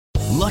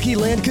Lucky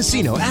Land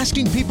Casino,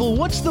 asking people,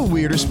 what's the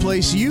weirdest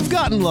place you've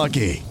gotten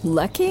lucky?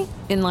 Lucky?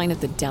 In line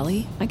at the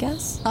deli, I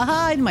guess?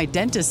 Aha, in my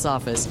dentist's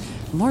office.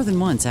 More than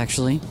once,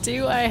 actually.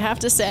 Do I have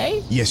to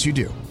say? Yes, you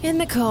do. In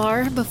the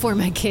car before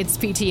my kids'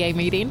 PTA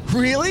meeting.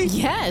 Really?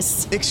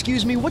 Yes.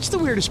 Excuse me, what's the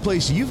weirdest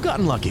place you've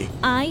gotten lucky?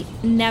 I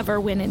never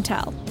win and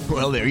tell.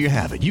 Well, there you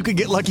have it. You can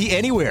get lucky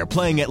anywhere,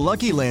 playing at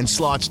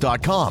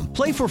LuckyLandSlots.com.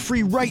 Play for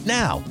free right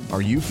now.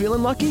 Are you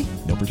feeling lucky?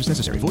 No purchase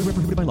necessary. Void where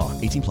prohibited by law.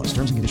 18 plus.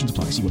 Terms and conditions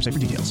apply. See website for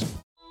details.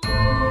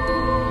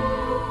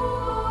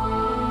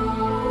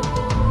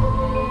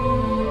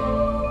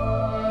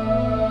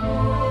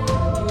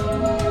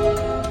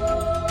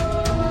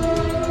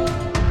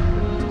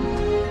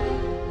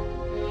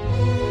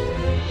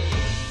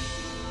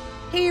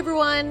 Hey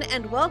everyone,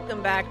 and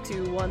welcome back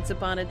to Once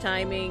Upon a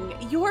Timing,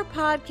 your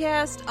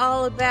podcast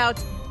all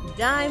about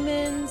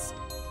diamonds,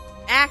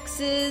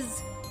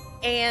 axes,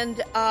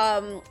 and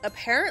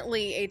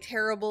apparently a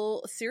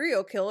terrible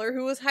serial killer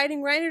who was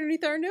hiding right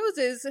underneath our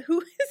noses,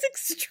 who is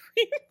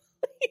extremely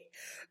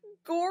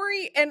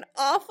gory and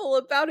awful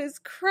about his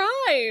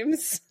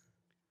crimes.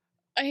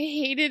 I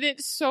hated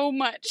it so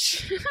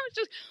much. I was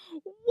just,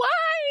 why?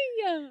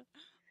 Yeah,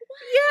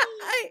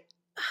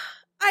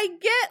 I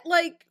get,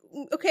 like,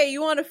 okay,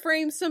 you want to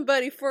frame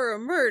somebody for a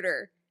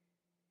murder.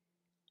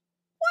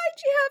 Why'd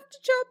you have to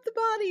chop the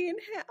body in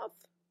half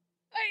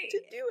to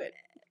do it?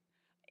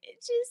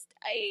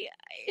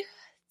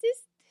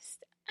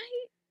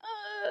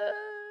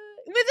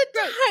 With a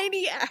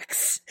tiny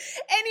axe.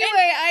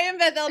 Anyway, I am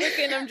Beth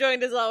Elderkin. I'm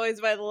joined as always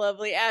by the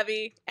lovely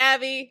Abby.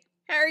 Abby,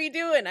 how are you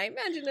doing? I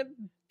imagine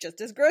I'm just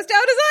as grossed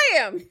out as I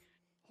am.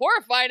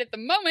 Horrified at the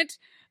moment.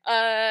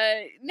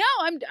 No,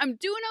 I'm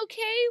doing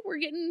okay. We're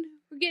getting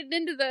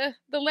into the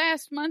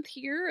last month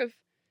here of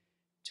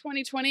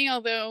 2020,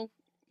 although,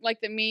 like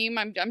the meme,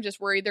 I'm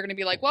just worried they're going to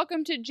be like,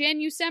 welcome to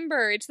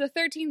Janucember. It's the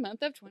 13th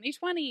month of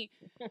 2020.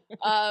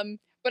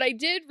 But I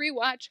did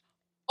rewatch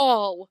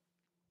all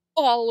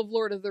of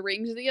Lord of the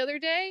Rings the other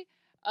day.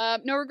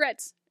 No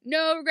regrets.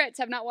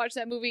 Have not watched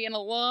that movie in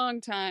a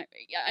long time.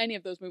 Yeah, any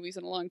of those movies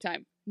in a long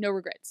time. No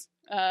regrets.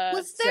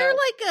 Was there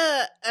like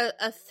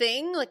a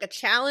thing, like a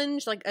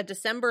challenge, like a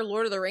December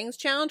Lord of the Rings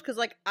challenge? Because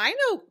like I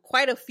know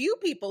quite a few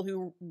people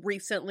who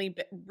recently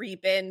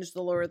re-binged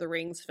the Lord of the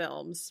Rings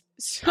films.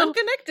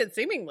 Unconnected,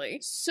 seemingly.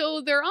 So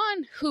they're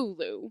on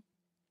Hulu.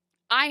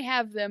 I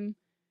have them.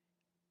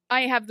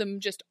 And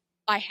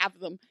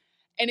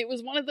it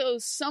was one of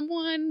those,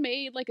 someone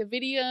made like a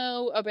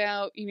video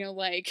about,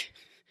 like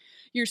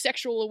your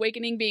sexual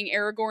awakening being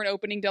Aragorn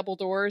opening double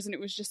doors. And it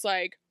was just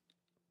like,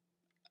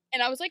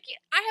 and I was like, yeah,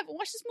 I haven't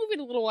watched this movie in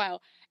a little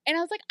while. And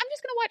I was like, I'm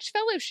just going to watch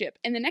Fellowship.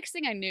 And the next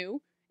thing I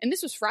knew, and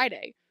this was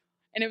Friday,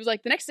 and it was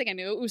like the next thing I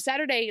knew, it was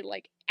Saturday,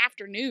 like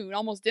afternoon,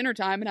 almost dinner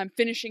time. And I'm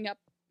finishing up,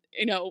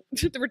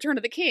 The Return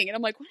of the King. And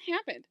I'm like, what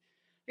happened?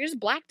 I just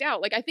blacked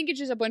out. Like, I think it's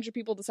just a bunch of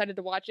people decided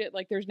to watch it.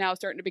 Like, there's now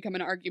starting to become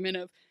an argument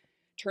of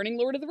turning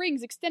Lord of the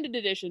Rings Extended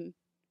Edition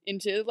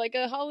into like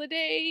a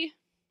holiday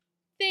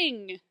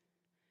thing.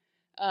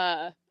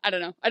 I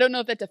don't know. I don't know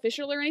if that's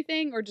official or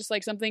anything, or just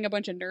like something a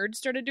bunch of nerds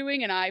started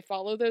doing, and I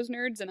follow those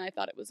nerds, and I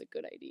thought it was a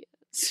good idea.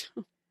 So.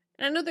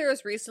 And I know there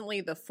was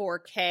recently the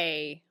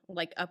 4K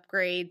like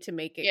upgrade to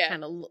make it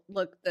kind of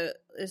look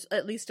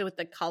at least with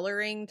the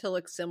coloring to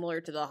look similar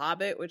to The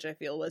Hobbit, which I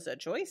feel was a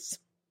choice.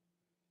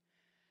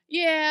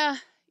 Yeah,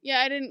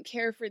 I didn't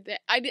care for that.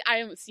 I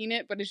haven't seen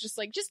it, but it's just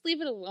like, just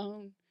leave it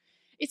alone.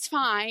 It's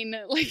fine.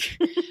 Like,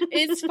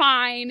 it's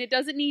fine. It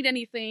doesn't need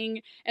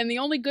anything. And the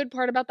only good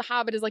part about The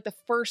Hobbit is like the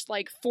first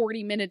like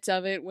 40 minutes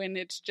of it, when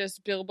it's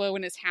just Bilbo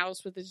in his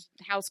house with his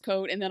house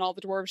coat, and then all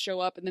the dwarves show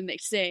up and then they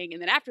sing.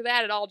 And then after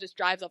that, it all just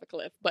drives off a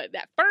cliff. But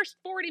that first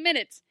 40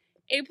 minutes,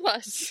 A+.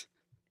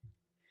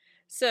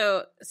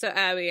 So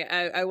Abby,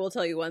 I will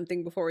tell you one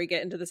thing before we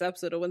get into this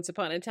episode of Once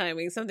Upon a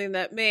Timing, something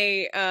that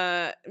may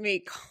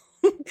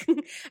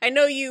I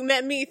know you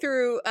met me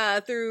through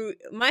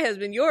my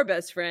husband, your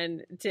best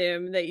friend,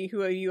 Tim,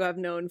 who you have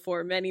known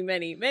for many,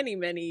 many, many,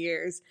 many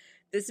years.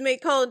 This may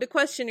call into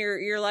question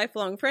your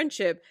lifelong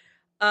friendship.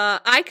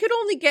 I could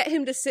only get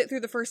him to sit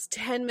through the first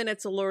 10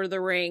 minutes of Lord of the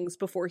Rings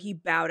before he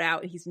bowed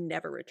out, and he's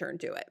never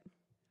returned to it.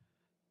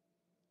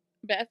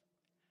 Beth,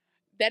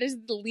 that is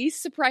the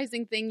least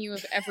surprising thing you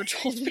have ever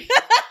told me.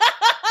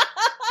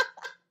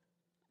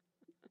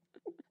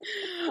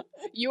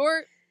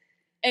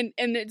 And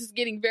it's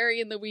getting very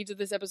in the weeds of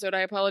this episode,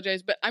 I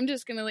apologize, but I'm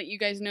just going to let you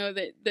guys know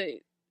that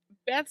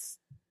Beth's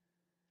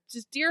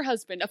just dear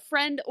husband, a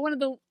friend, one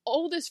of the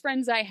oldest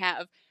friends I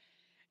have,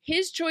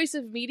 his choice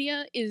of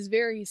media is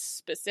very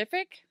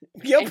specific.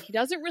 Yep. And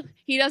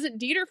he doesn't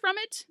deter from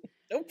it.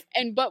 Nope.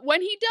 But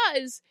when he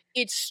does,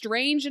 it's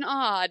strange and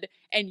odd,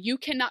 and you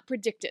cannot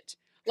predict it.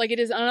 Like, it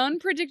is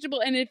unpredictable,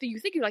 and if you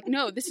think you're like,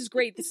 no, this is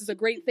great, this is a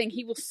great thing,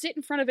 he will sit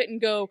in front of it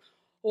and go,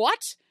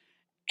 what?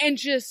 And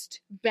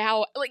just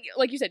bow,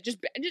 like you said, just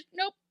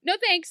nope, no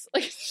thanks.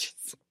 Like,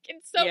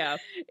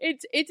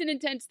 it's an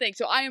intense thing.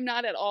 So I am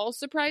not at all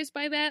surprised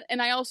by that.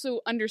 And I also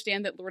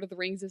understand that Lord of the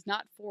Rings is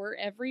not for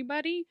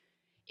everybody.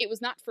 it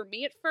was not for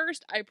me at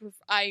first. I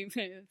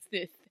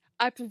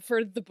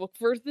preferred the book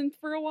version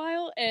for a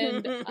while,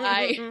 and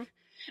I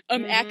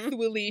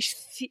actually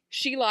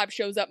Shelob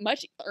shows up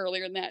much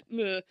earlier than that.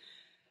 Ugh.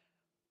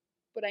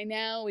 But I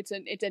know it's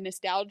a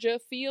nostalgia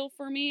feel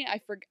for me.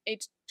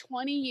 It's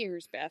 20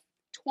 years, Beth.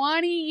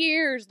 20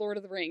 years, Lord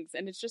of the Rings,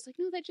 and it's just like,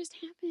 no, that just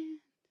happened.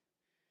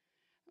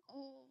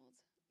 Old.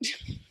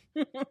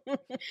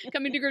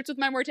 Coming to grips with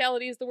my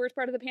mortality is the worst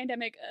part of the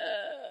pandemic.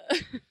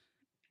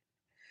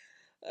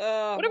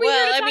 What are we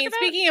here to talk about?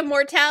 Speaking of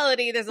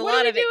mortality, there's a What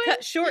lot are we of it doing?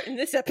 cut short in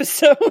this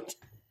episode.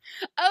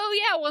 Oh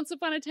yeah, Once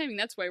Upon a Timing.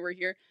 That's why we're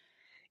here.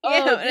 Yeah,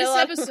 Oh, and this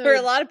episode. where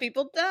a lot of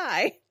people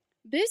die.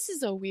 This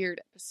is a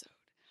weird episode.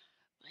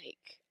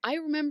 Like, I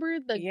remember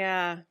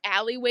the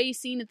alleyway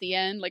scene at the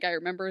end. Like, I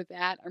remember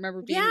that. I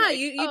remember being like,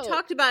 you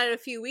talked about it a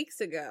few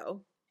weeks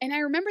ago. And I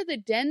remember the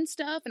den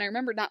stuff, and I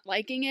remember not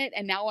liking it,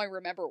 and now I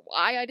remember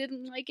why I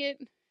didn't like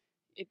it.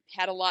 It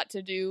had a lot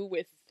to do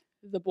with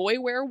the boy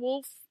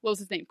werewolf. What was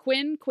his name?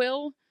 Quinn?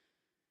 Quill?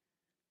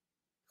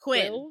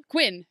 Quinn.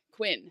 Quinn.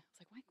 It's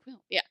like, why Quill?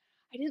 Yeah.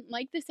 I didn't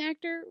like this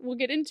actor. We'll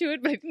get into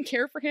it, but I didn't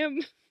care for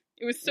him.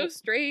 It was so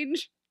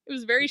strange. It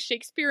was very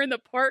Shakespeare in the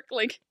Park.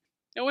 Like,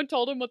 no one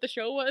told him what the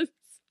show was.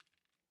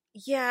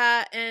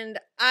 Yeah, and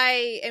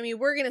I mean,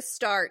 we're gonna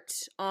start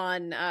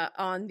on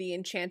the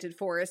Enchanted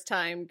Forest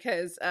time,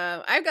 because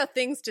I've got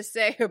things to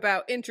say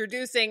about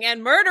introducing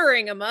and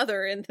murdering a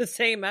mother in the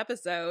same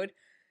episode.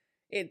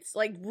 It's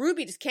like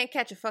Ruby just can't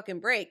catch a fucking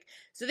break.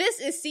 So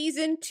this is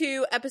season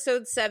 2,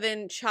 episode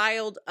 7,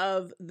 Child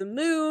of the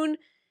Moon.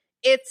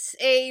 It's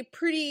a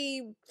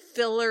pretty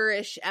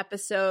filler-ish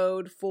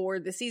episode for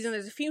the season.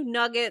 There's a few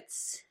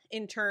nuggets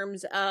in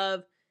terms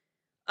of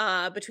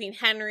between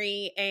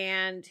Henry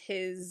and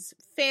his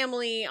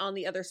family on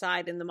the other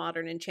side in the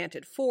modern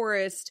Enchanted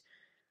Forest.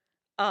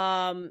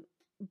 But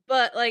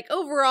like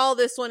overall,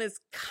 this one is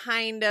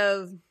kind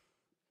of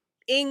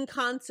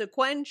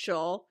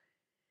inconsequential,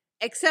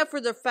 except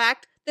for the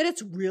fact that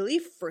it's really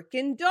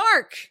freaking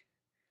dark.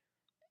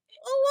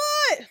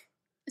 A lot.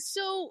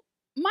 So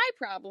my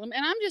problem,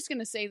 and I'm just going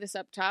to say this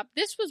up top,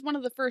 this was one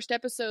of the first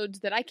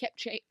episodes that I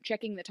kept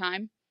checking the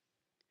time.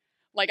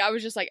 Like, I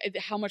was just like,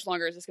 how much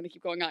longer is this going to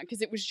keep going on?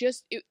 Because it was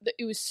just,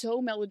 it was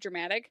so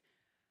melodramatic,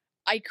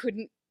 I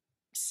couldn't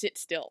sit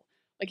still.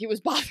 Like, it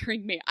was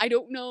bothering me. I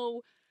don't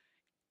know.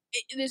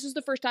 This was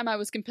the first time I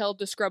was compelled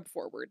to scrub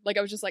forward. Like,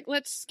 I was just like,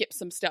 let's skip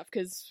some stuff,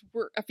 because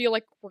I feel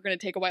like we're going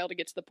to take a while to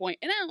get to the point.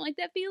 And I don't like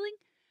that feeling.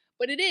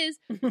 But it is,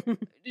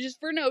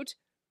 just for note,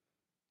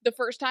 the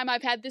first time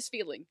I've had this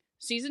feeling.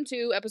 Season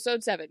 2,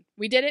 episode 7.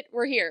 We did it.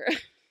 We're here.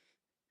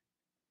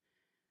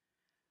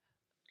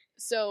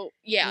 So,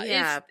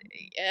 yeah.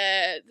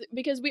 It's,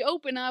 because we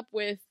open up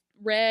with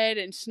Red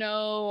and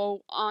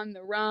Snow on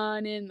the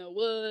run in the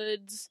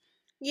woods.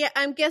 Yeah,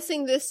 I'm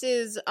guessing this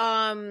is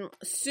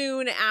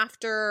soon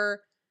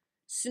after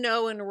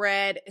Snow and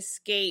Red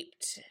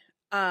escaped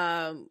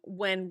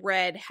when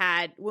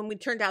we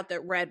turned out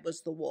that Red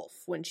was the wolf,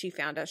 when she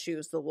found out she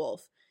was the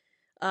wolf.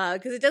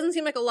 Because it doesn't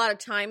seem like a lot of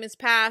time has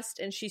passed,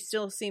 and she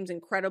still seems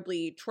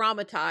incredibly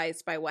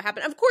traumatized by what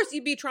happened. Of course,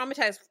 you'd be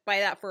traumatized by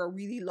that for a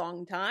really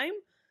long time.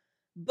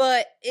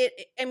 But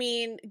I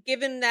mean,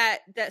 given that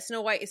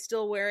Snow White is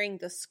still wearing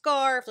the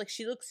scarf, like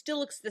she still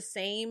looks the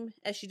same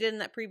as she did in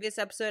that previous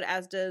episode,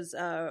 as does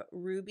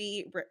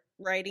Ruby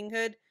Riding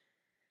Hood.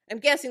 I'm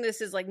guessing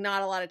this is like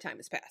not a lot of time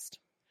has passed.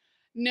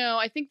 No,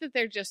 I think that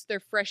they're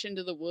fresh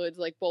into the woods.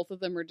 Like, both of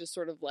them are just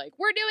sort of like,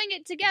 we're doing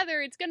it together.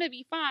 It's going to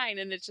be fine.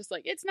 And it's just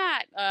like, it's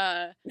not.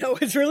 No,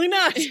 it's really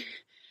not.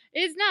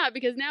 It's not,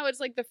 because now it's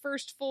like the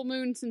first full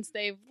moon since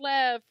they've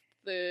left.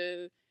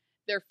 They're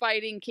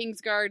fighting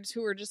Kingsguards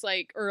who are just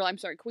like,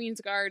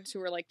 Queensguards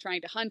who are like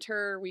trying to hunt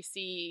her. We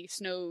see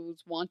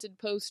Snow's wanted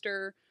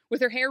poster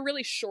with her hair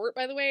really short,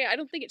 by the way. I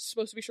don't think it's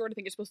supposed to be short. I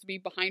think it's supposed to be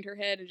behind her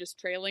head and just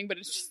trailing, but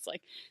it's just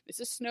like, this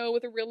is Snow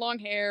with her real long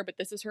hair, but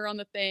this is her on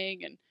the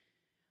thing, and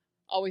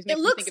always makes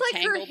me think of Tangled.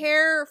 It looks like her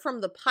hair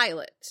from the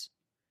pilot,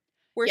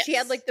 where she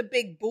had like the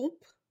big boomps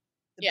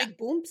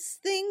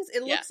things.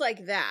 It looks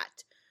like that.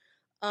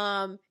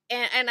 And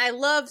I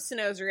love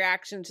Snow's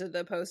reaction to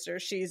the poster.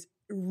 She's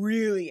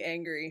really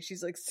angry.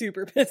 She's like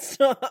super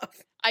pissed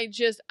off.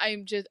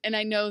 And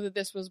I know that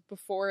this was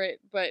before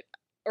it,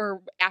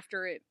 or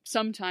after it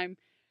sometime,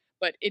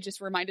 but it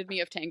just reminded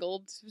me of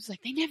Tangled. It was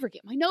like, they never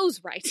get my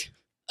nose right.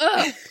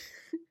 Ugh.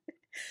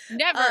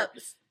 Never.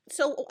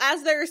 So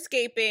as they're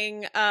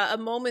escaping, a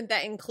moment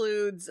that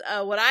includes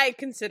what I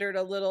considered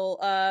a little,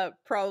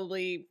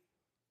 probably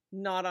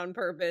not on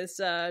purpose,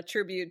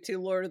 tribute to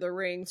Lord of the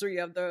Rings, where you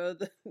have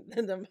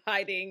them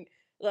hiding,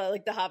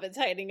 like the hobbits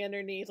hiding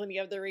underneath when you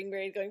have the ring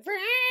raid going,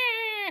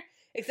 Frah!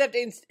 Except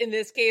in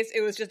this case,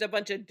 it was just a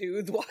bunch of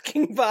dudes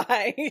walking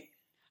by.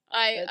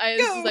 I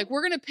was like,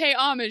 we're gonna pay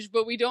homage,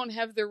 but we don't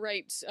have the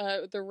right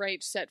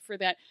set for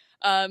that.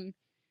 I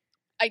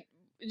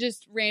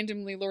just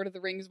randomly, Lord of the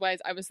Rings wise,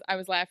 I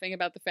was laughing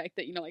about the fact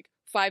that, like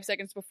 5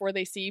 seconds before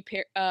they see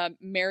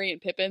Merry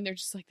and Pippin, they're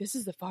just like, this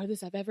is the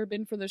farthest I've ever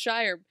been from the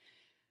Shire.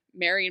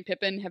 Merry and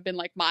Pippin have been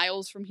like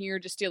miles from here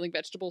just stealing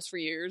vegetables for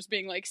years,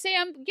 being like,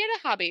 Sam, get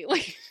a hobby.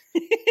 Like,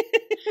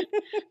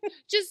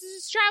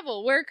 just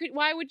travel.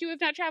 Why would you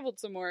have not traveled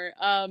some more?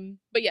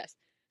 But yes.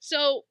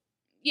 So,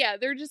 yeah,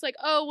 they're just like,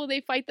 oh, well,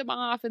 they fight them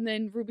off. And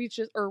then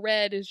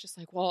Red is just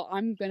like, well,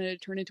 I'm going to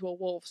turn into a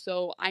wolf.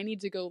 So I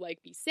need to go,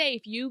 like, be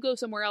safe. You go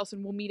somewhere else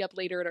and we'll meet up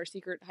later at our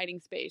secret hiding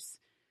space.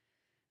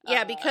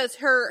 Yeah, because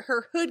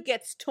her hood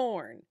gets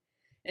torn.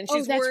 And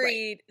she's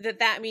worried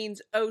that means,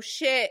 oh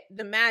shit,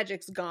 the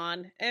magic's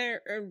gone.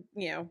 Or,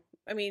 you know,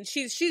 I mean,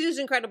 she's just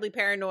incredibly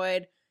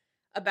paranoid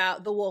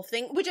about the wolf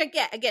thing, which I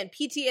get. Again,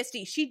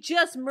 PTSD. She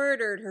just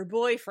murdered her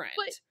boyfriend.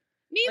 But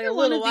neither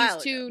one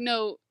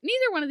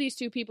of these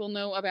two people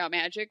know about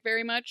magic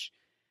very much.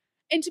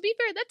 And to be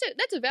fair,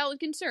 that's a valid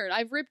concern.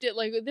 I've ripped it.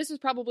 Like, this is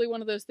probably one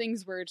of those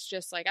things where it's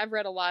just like, I've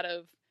read a lot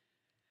of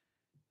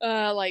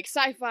like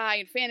sci-fi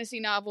and fantasy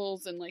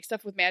novels and like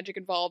stuff with magic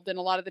involved, and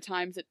a lot of the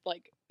times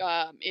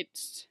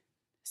it's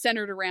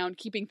centered around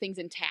keeping things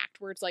intact,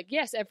 where it's like,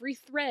 yes, every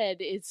thread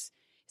is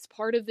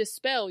part of this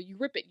spell. You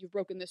rip it, you've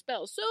broken the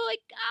spell. So like,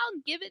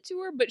 I'll give it to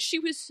her, but she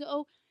was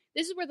so.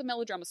 This is where the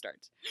melodrama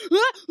starts. It's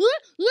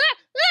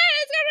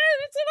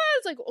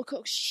like, okay,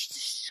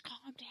 shh,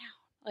 calm down.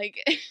 Like,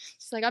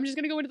 it's like, I'm just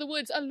gonna go into the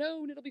woods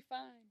alone. It'll be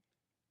fine.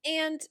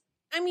 And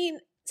I mean,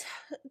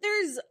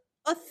 there's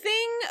a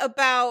thing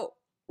about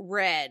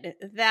Red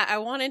that I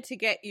wanted to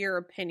get your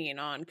opinion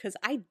on, because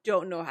I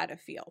don't know how to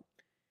feel.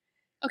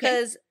 Okay.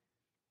 Because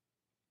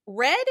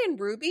Red and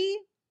Ruby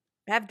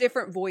have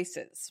different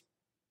voices,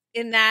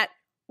 in that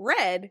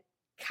Red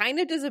kind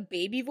of does a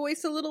baby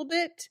voice a little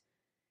bit.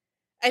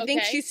 I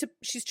think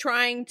she's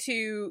trying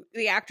to,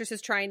 the actress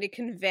is trying to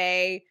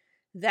convey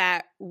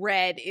that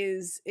Red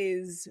is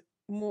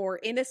more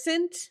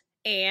innocent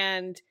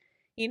and,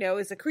 you know,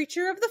 is a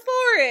creature of the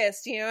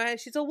forest. You know,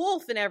 she's a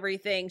wolf and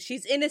everything.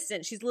 She's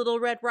innocent. She's Little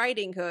Red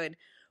Riding Hood.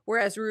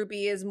 Whereas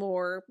Ruby is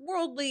more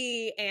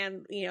worldly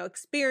and, you know,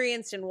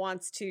 experienced and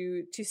wants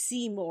to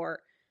see more.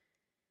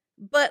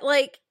 But,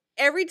 like,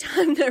 every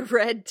time that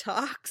Red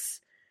talks,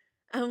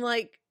 I'm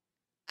like,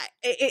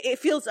 it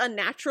feels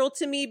unnatural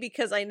to me,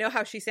 because I know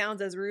how she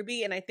sounds as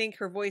Ruby, and I think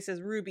her voice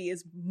as Ruby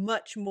is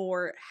much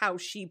more how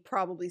she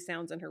probably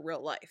sounds in her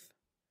real life.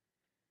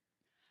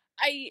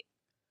 I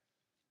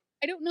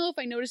don't know if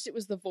I noticed it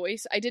was the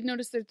voice. I did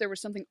notice that there was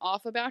something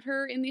off about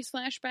her in these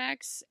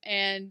flashbacks,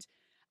 and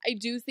I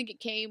do think it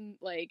came,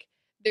 like,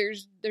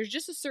 there's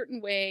just a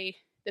certain way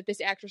that this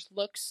actress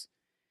looks.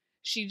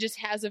 She just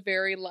has a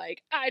very,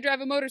 like, I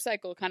drive a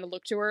motorcycle kind of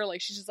look to her.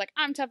 Like, she's just like,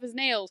 I'm tough as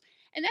nails.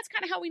 And that's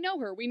kind of how we know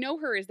her. We know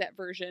her as that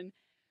version.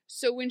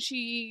 So when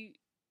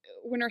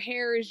her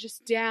hair is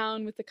just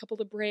down with a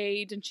couple of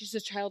braids, and she's a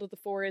child of the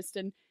forest,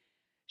 and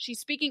she's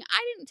speaking,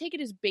 I didn't take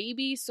it as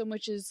baby so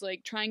much as,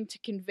 like, trying to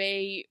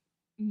convey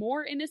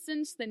more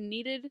innocence than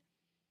needed.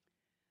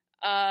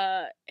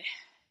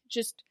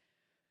 Just,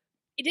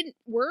 it didn't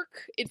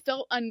work. It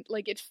felt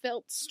it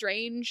felt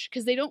strange,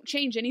 because they don't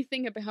change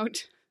anything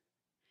about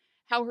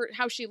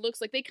how she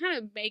looks. Like, they kind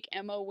of make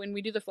Emma, when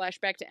we do the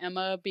flashback to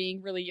Emma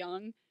being really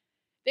young,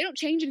 they don't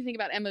change anything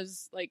about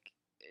Emma's, like,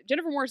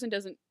 Jennifer Morrison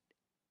doesn't,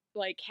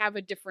 like, have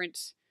a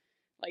different,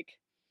 like,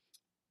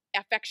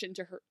 affection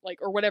to her,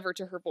 like, or whatever,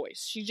 to her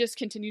voice. She just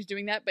continues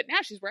doing that, but now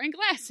she's wearing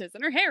glasses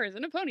and her hair is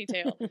in a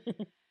ponytail.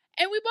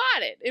 And we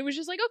bought it. It was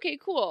just like, okay,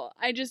 cool.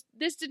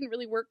 This didn't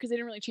really work because they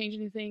didn't really change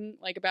anything,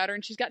 like, about her.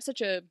 And she's got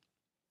such a,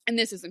 and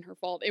this isn't her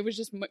fault, it was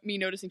just me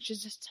noticing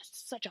she's just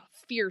such a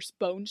fierce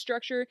bone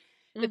structure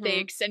that they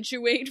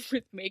accentuate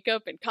with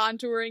makeup and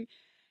contouring.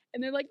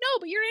 And they're like, no,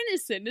 but you're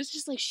innocent. It's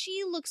just like,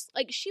 she looks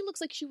like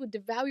she would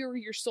devour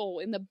your soul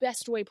in the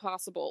best way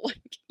possible. Like,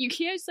 you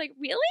can't, it's like,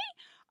 really?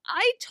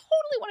 I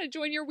totally want to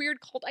join your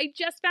weird cult I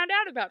just found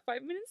out about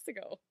 5 minutes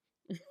ago.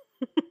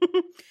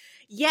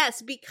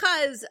 Yes,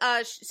 because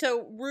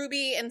so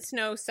Ruby and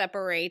Snow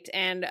separate,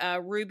 and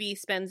Ruby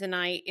spends a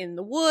night in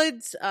the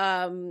woods.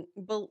 And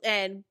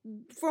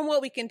from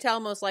what we can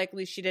tell, most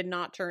likely she did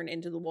not turn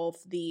into the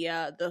wolf.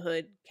 The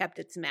hood kept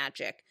its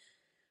magic,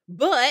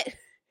 but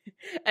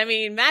I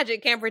mean,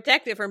 magic can't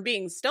protect it from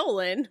being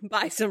stolen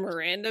by some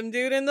random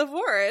dude in the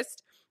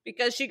forest,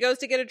 because she goes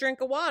to get a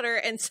drink of water,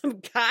 and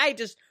some guy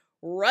just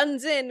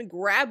runs in,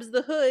 grabs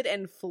the hood,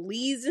 and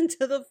flees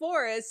into the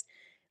forest,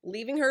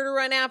 leaving her to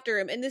run after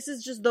him. And this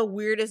is just the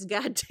weirdest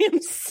goddamn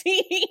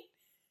scene.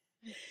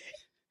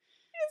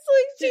 It's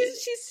like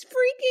she's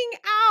freaking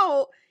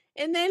out,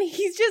 and then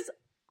he's just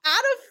out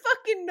of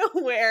fucking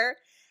nowhere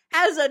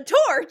has a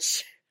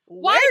torch.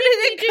 Why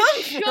did it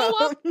come show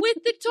up with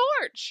the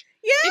torch?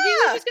 Yeah. If he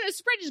was just gonna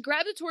spread, just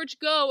grab the torch,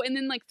 go, and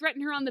then, like,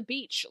 threaten her on the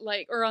beach,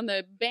 like, or on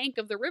the bank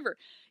of the river.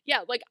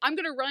 Yeah, like, I'm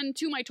gonna run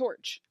to my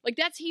torch. Like,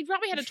 he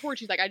probably had a torch.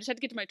 He's like, I just had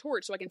to get to my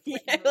torch so I can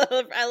threaten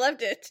her. I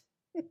loved it.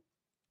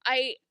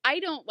 I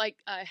don't like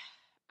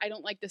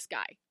this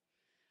guy.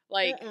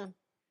 Like,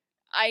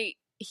 I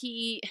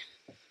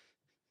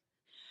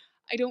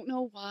don't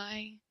know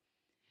why,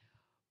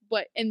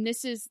 but, and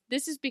this is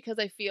because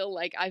I feel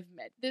like I've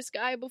met this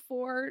guy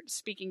before,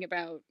 speaking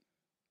about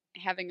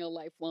having a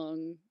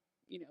lifelong,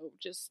 you know,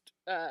 just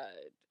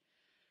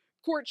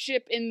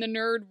courtship in the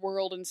nerd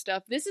world and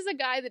stuff. This is a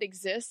guy that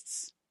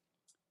exists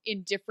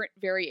in different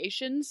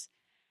variations.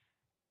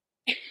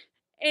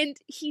 And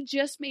he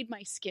just made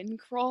my skin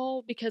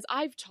crawl because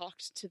I've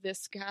talked to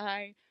this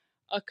guy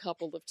a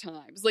couple of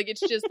times. Like,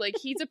 it's just like,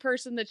 he's a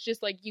person that's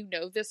just like, you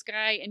know, this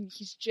guy, and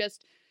he's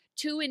just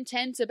too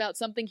intense about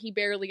something he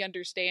barely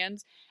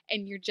understands,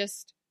 and you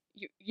just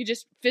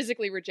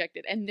physically reject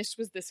it. And this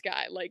was this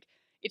guy. Like,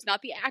 it's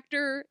not the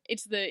actor,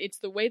 it's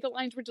the way the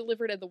lines were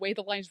delivered and the way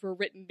the lines were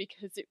written,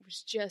 because it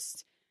was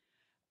just,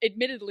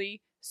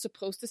 admittedly,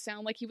 supposed to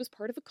sound like he was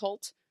part of a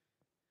cult.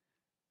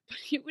 But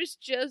it was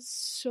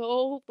just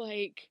so,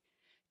 like,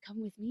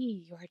 come with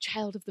me, you're a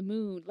child of the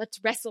moon, let's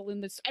wrestle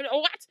in this.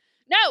 What?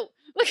 No!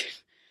 Look,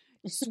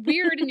 it's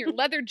weird in your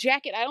leather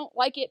jacket, I don't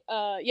like it.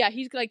 Yeah,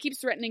 he's, like, keeps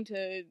threatening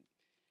to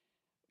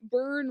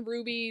burn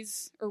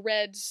Ruby's, or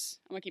Red's,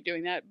 I'm gonna keep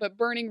doing that, but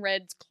burning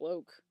Red's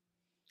cloak.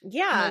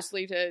 Yeah.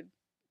 Mostly to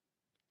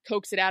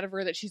coax it out of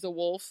her that she's a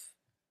wolf.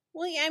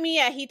 Well, I mean,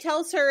 yeah, he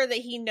tells her that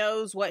he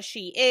knows what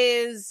she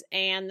is,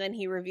 and then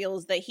he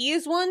reveals that he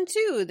is one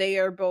too. They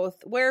are both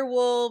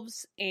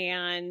werewolves,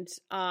 and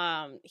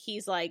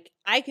he's like,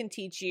 I can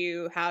teach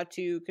you how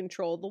to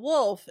control the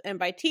wolf, and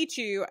by teach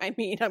you, I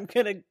mean I'm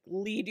gonna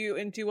lead you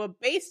into a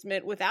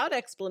basement without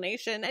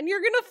explanation, and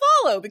you're gonna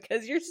follow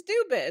because you're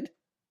stupid.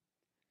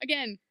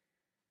 Again,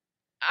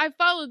 I've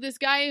followed this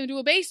guy into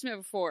a basement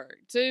before,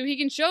 so he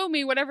can show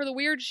me whatever the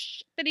weird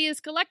shit that he is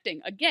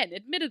collecting. Again,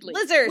 admittedly.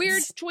 Lizards!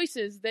 Weird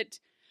choices that...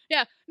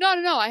 Yeah,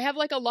 no, I have,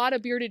 like, a lot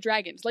of bearded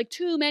dragons. Like,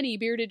 too many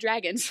bearded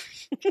dragons.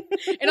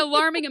 An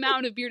alarming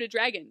amount of bearded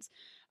dragons.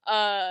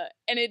 And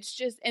it's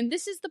just... And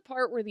this is the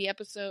part where the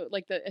episode,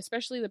 like,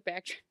 especially the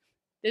back...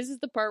 This is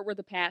the part where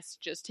the past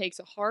just takes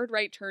a hard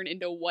right turn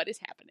into what is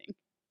happening.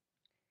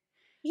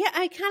 Yeah,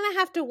 I kind of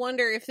have to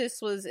wonder if this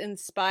was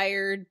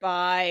inspired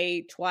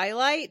by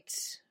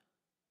Twilight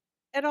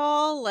at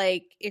all.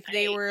 Like, if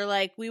they were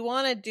like, we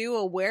want to do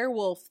a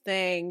werewolf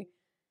thing.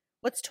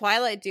 What's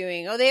Twilight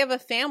doing? Oh, they have a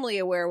family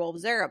of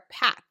werewolves. They're a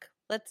pack.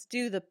 Let's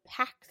do the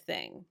pack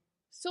thing.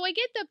 So I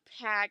get the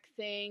pack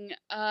thing.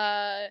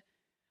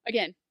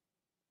 Again,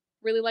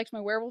 really liked my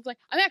werewolves. Like,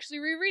 I'm actually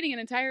rereading an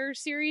entire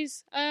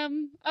series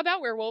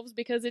about werewolves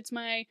because it's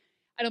my...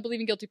 I don't believe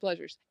in guilty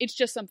pleasures. It's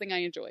just something I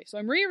enjoy. So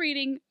I'm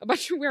rereading a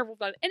bunch of werewolf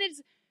novels. And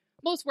it's,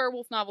 most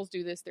werewolf novels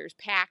do this. There's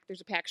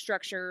a pack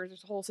structure,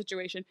 there's a whole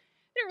situation.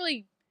 They don't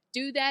really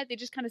do that. They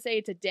just kind of say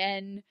it's a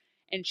den,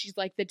 and she's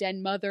like the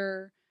den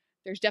mother.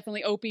 There's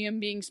definitely opium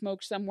being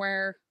smoked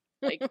somewhere,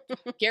 like,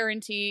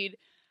 guaranteed.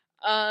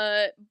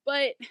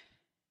 But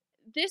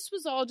this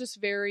was all just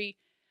very,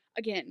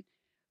 again,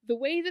 the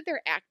way that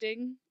they're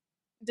acting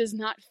does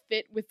not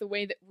fit with the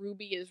way that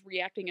Ruby is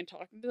reacting and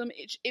talking to them.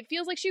 It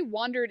feels like she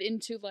wandered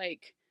into,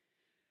 like,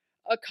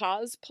 a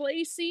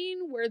cosplay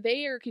scene where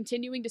they are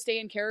continuing to stay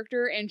in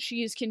character and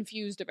she is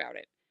confused about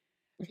it.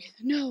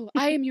 No,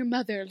 I am your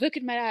mother. Look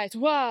at my eyes.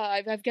 Wow,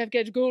 I've got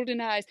golden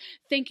eyes.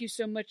 Thank you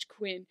so much,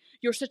 Quinn.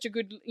 You're such a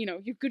good,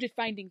 you're good at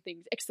finding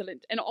things.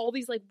 Excellent. And all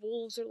these, like,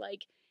 wolves are,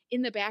 like,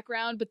 in the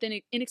background, but then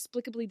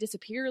inexplicably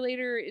disappear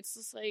later. It's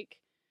just, like,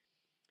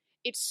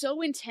 it's so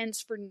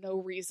intense for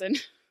no reason.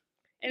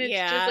 And it's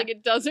just, like,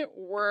 it doesn't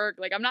work.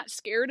 Like, I'm not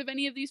scared of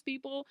any of these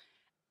people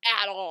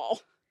at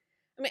all.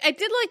 I mean, I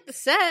did like the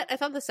set. I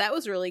thought the set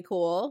was really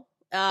cool.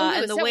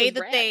 And the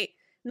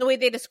way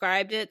they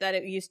described it, that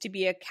it used to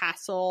be a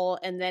castle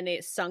and then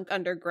it sunk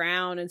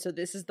underground, and so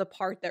this is the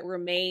part that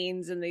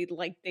remains, and they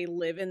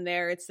live in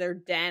there. It's their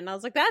den. I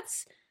was like,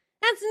 that's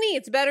neat.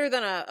 It's better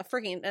than a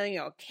freaking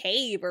a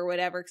cave or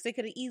whatever, because they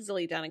could have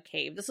easily done a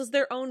cave. This was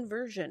their own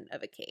version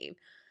of a cave.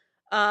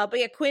 But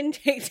yeah, Quinn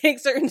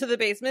takes her into the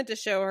basement to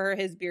show her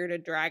his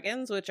bearded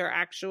dragons, which are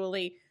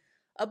actually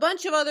a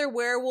bunch of other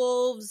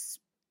werewolves,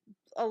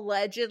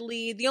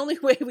 allegedly. The only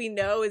way we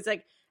know is,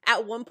 like,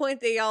 at one point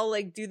they all,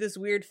 like, do this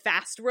weird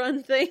fast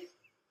run thing.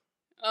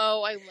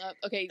 Oh, I love...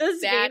 Okay, the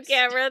speed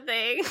camera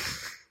thing.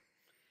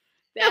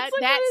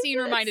 That scene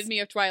reminded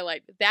me of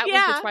Twilight. That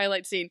was the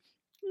Twilight scene.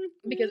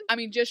 Because, I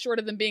mean, just short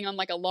of them being on,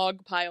 like, a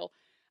log pile.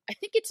 I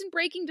think it's in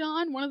Breaking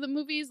Dawn, one of the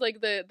movies,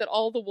 like, that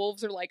all the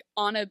wolves are, like,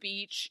 on a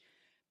beach,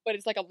 but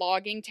it's like a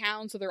logging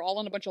town, so they're all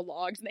on a bunch of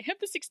logs, and they have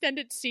this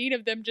extended scene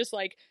of them just,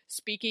 like,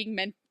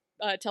 speaking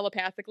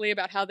telepathically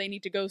about how they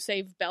need to go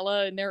save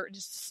Bella, and they're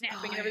just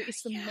snapping and everything.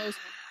 It's the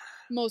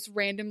most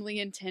randomly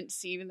intense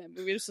scene in that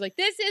movie. It's just like,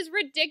 this is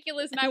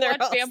ridiculous, and I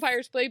watch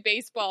vampires play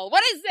baseball.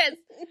 What is this?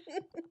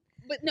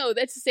 But no,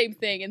 that's the same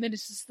thing, and then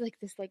it's just, like,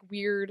 this, like,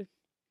 weird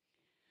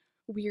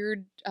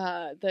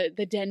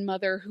the den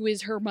mother, who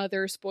is her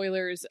mother,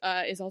 spoilers,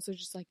 is also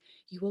just like,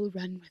 you will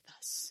run with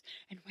us,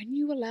 and when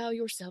you allow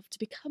yourself to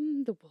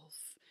become the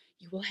wolf,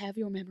 you will have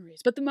your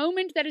memories, but the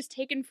moment that is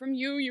taken from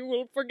you, you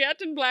will forget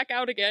and black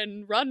out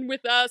again. Run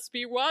with us,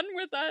 be one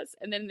with us,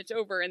 and then it's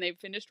over and they've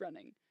finished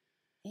running.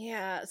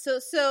 Yeah, so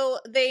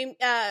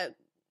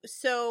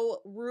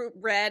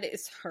Red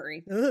is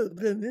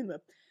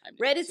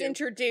Red is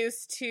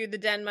introduced to the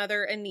den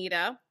mother,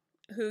 Anita,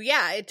 who,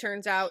 it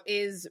turns out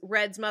is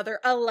Red's mother,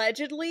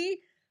 allegedly.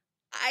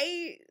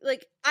 I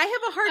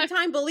have a hard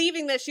time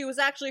believing that she was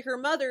actually her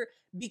mother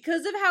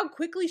because of how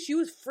quickly she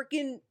was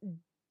freaking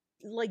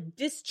like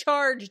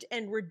discharged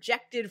and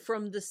rejected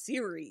from the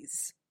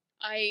series.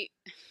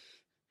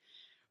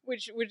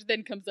 Which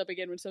then comes up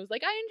again when someone's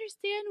like, I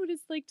understand what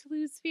it's like to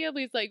lose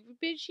family. It's like,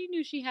 bitch, she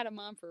knew she had a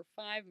mom for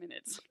 5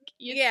 minutes.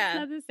 It's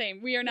not the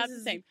same. We are not the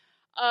same.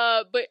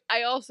 But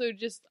I also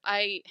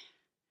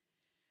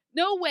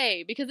no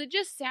way, because it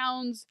just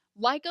sounds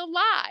like a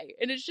lie.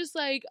 And it's just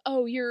like,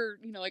 oh, you're,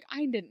 like,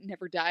 I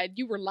never died.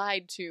 You were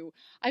lied to.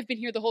 I've been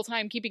here the whole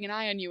time keeping an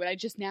eye on you, and I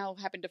just now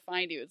happened to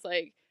find you. It's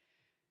like,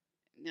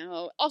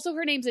 no. Also,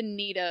 her name's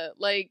Anita.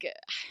 Like,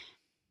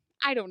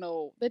 I don't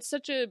know. That's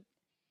such a...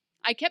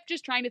 I kept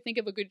just trying to think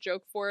of a good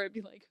joke for it.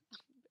 Be like,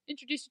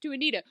 introduce you to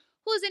Anita.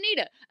 Who's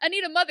Anita?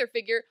 Anita mother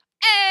figure.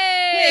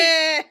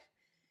 Hey!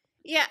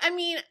 Yeah, I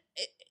mean,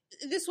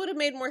 this would have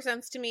made more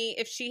sense to me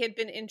if she had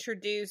been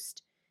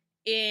introduced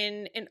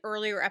in an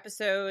earlier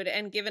episode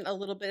and given a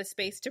little bit of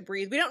space to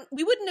breathe.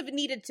 We wouldn't have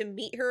needed to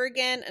meet her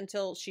again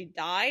until she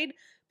died,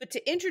 but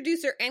to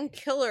introduce her and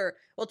kill her,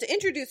 to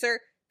introduce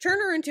her, turn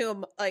her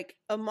into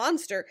a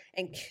monster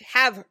and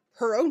have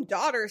her own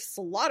daughter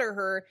slaughter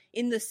her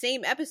in the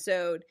same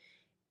episode,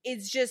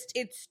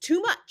 it's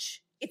too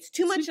much. It's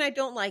too much, and I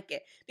don't like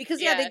it. Because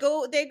they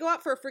go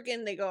out for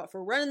a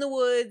run in the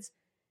woods.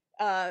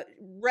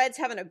 Red's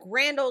having a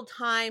grand old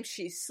time.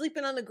 She's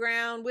sleeping on the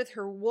ground with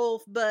her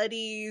wolf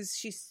buddies.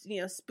 She's,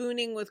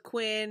 spooning with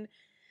Quinn.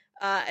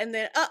 And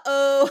then,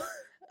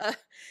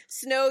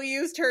 Snow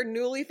used her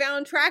newly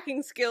found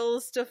tracking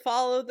skills to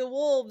follow the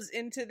wolves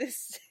into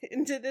this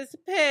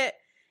pit.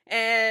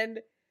 And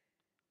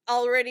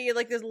already,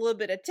 there's a little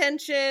bit of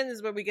tension. This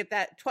is where we get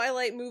that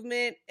Twilight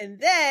movement. And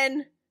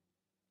then,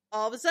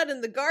 all of a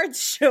sudden, the guards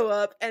show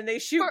up and they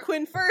shoot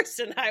Quinn first,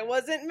 and I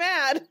wasn't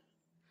mad.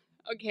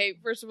 Okay,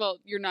 first of all,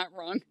 you're not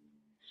wrong.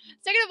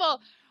 Second of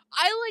all,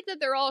 I like that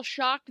they're all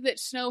shocked that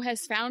Snow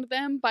has found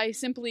them by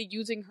simply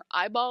using her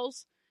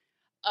eyeballs,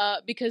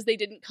 because they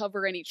didn't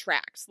cover any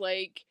tracks.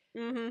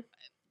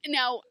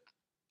 Now,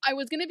 I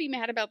was gonna be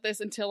mad about this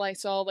until I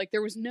saw,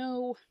 there was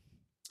no...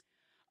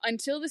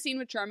 Until the scene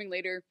with Charming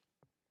later,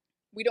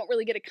 we don't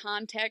really get a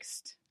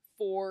context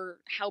for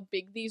how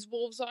big these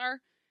wolves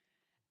are.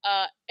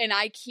 And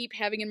I keep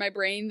having in my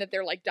brain that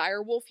they're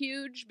dire wolf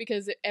huge,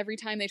 because every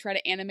time they try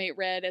to animate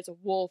Red as a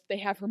wolf, they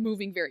have her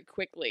moving very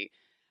quickly.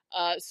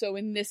 So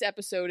in this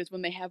episode is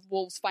when they have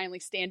wolves finally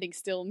standing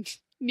still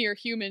near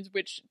humans,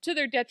 which to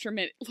their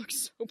detriment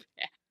looks so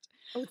bad.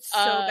 Oh, it's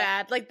so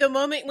bad. The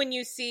moment when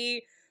you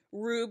see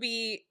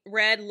Ruby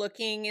Red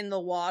looking in the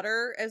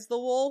water as the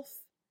wolf.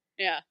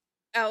 Yeah.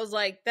 I was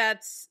like,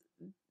 this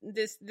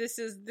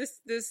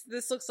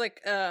looks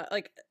like a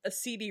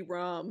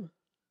CD-ROM.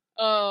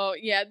 Oh,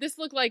 yeah, this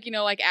looked like,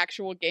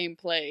 actual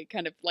gameplay,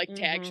 kind of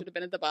tag should have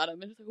been at the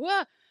bottom. And it's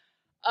like,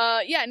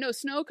 whoa!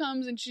 Snow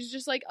comes and she's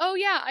just like, oh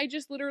yeah, I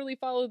just literally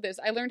followed this.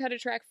 I learned how to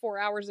track 4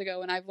 hours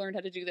ago and I've learned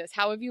how to do this.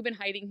 How have you been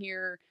hiding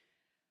here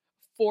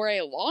for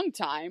a long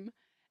time?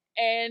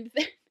 And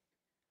then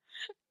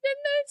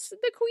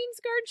the Queen's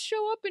Guards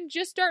show up and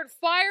just start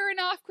firing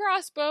off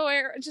crossbow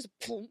arrow. Just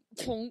boom,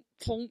 boom,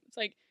 boom. It's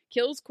like,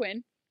 kills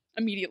Quinn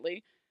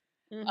immediately.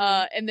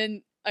 Mm-hmm. And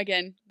then,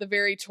 again, the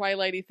very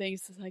Twilighty thing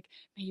is like,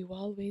 may you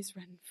always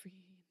run free in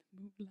the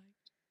moonlight.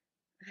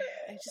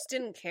 I just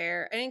didn't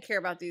care. I didn't care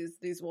about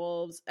these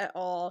wolves at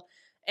all.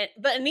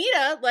 But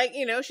Anita,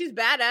 she's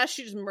badass.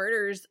 She just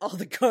murders all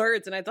the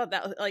guards. And I thought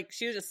that,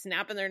 she was just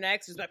snapping their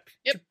necks. Just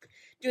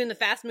doing the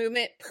fast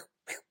movement.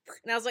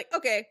 And I was like,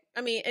 okay.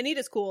 I mean,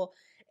 Anita's cool.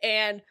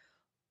 And,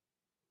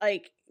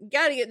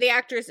 gotta get the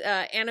actress,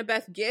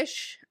 Annabeth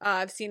Gish.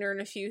 I've seen her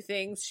in a few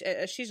things.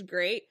 She's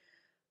great.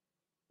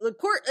 The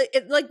court,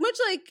 much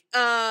like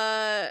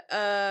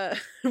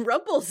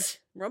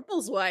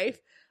Rumpel's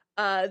wife,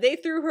 they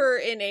threw her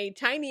in a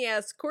tiny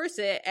ass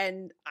corset,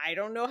 and I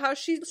don't know how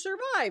she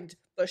survived,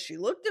 but she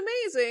looked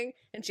amazing,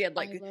 and she had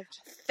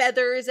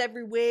feathers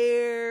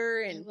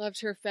everywhere, and I loved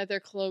her feather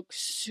cloak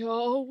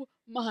so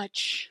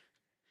much.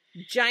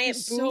 Giant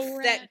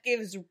boof that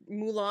gives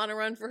Mulan a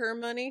run for her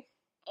money.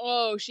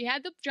 Oh, she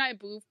had the giant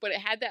boof, but it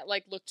had that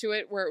look to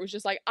it where it was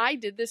just I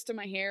did this to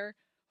my hair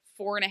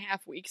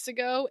 4.5 weeks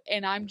ago,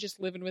 and I'm just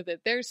living with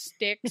it. There's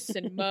sticks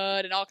and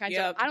mud and all kinds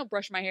of. I don't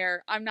brush my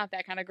hair. I'm not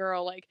that kind of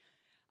girl.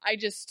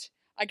 I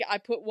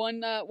put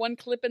one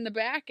clip in the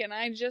back, and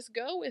I just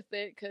go with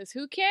it because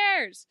who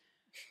cares?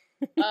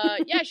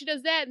 Yeah, she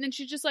does that, and then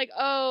she's just like,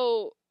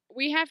 "Oh,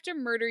 we have to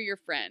murder your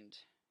friend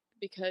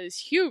because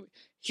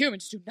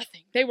humans do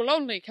nothing. They will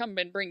only come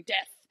and bring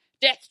death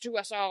to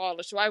us all.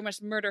 So I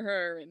must murder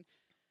her." And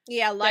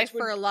life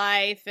for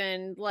life,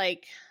 and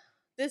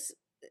this.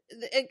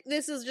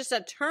 This is just a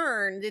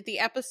turn that the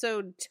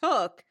episode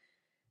took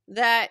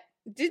that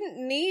didn't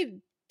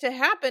need to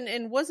happen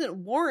and wasn't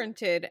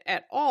warranted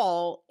at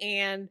all,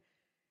 and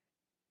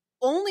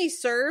only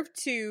served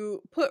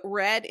to put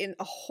Red in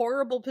a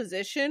horrible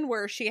position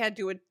where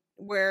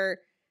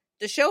where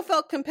the show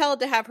felt compelled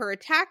to have her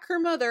attack her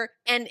mother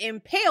and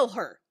impale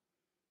her.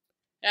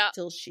 Yeah.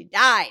 Till she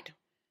died.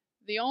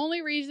 The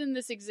only reason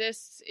this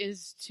exists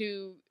is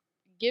to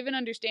give an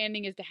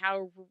understanding as to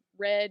how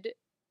Red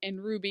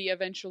and Ruby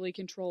eventually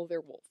control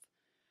their wolf.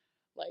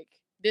 Like,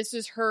 this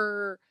is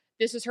her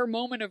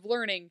moment of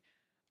learning.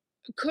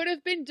 Could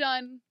have been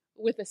done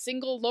with a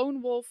single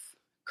lone wolf.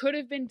 Could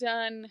have been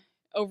done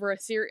over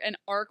an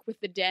arc with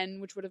the den,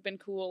 which would have been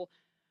cool.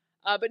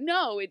 But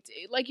no, it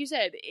like you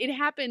said, it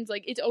happens,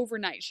 like, it's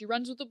overnight. She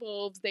runs with the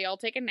wolves, they all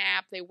take a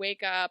nap, they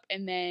wake up,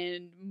 and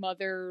then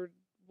Mother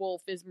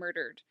Wolf is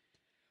murdered.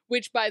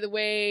 Which, by the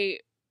way,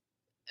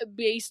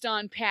 based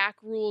on pack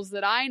rules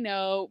that I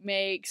know,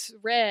 makes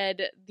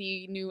Red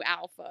the new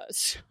alpha.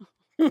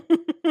 And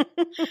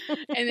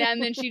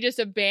then she just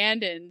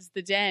abandons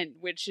the den,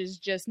 which is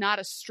just not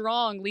a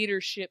strong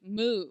leadership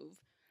move.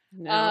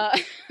 No.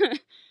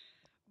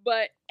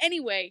 But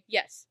anyway,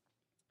 yes.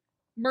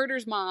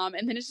 Murders mom,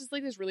 and then it's just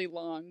like this really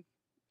long,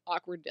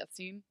 awkward death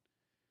scene.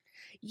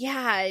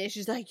 Yeah,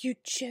 she's like, you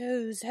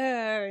chose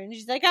her. And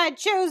she's like, I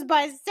chose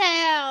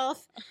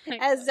myself.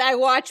 As I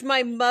watch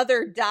my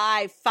mother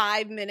die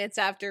 5 minutes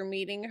after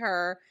meeting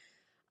her.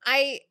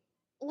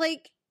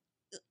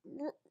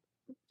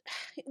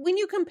 When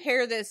you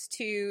compare this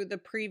to the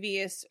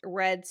previous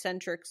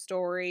Red-centric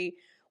story,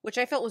 which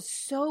I felt was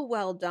so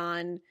well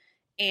done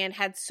and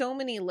had so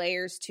many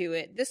layers to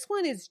it, this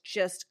one is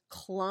just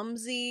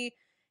clumsy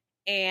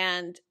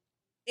and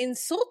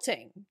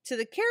insulting to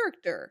the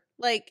character.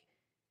 Like,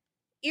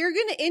 you're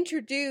going to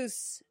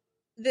introduce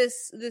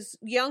this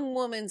young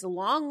woman's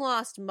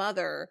long-lost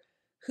mother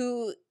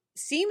who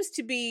seems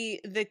to be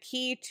the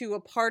key to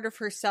a part of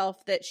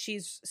herself that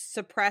she's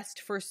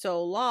suppressed for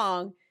so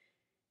long,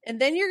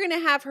 and then you're going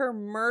to have her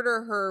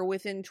murder her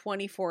within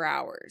 24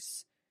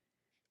 hours.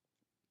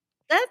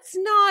 That's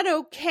not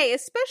okay,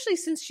 especially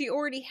since she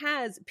already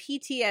has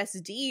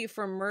PTSD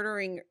from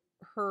murdering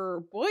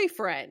her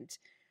boyfriend.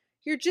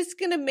 You're just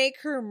going to make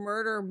her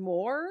murder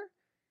more?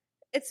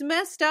 It's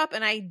messed up,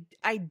 and I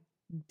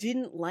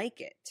didn't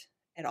like it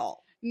at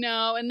all.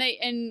 No, and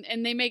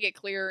they make it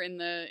clear in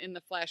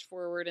the flash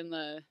forward in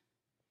the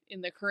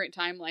current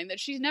timeline that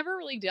she's never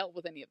really dealt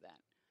with any of that.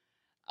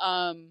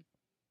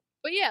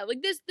 But yeah,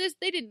 like this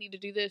they didn't need to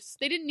do this.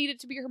 They didn't need it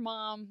to be her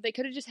mom. They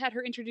could have just had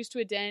her introduced to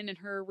a den and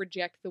her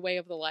reject the way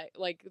of the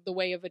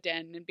way of a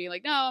den and be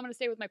like, no, I'm gonna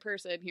stay with my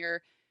person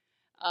here,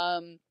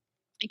 and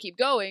keep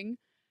going.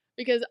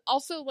 Because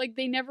also, like,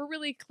 they never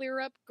really clear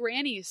up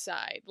Granny's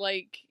side.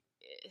 Like,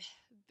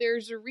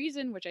 there's a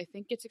reason, which I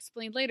think gets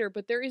explained later,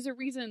 but there is a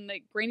reason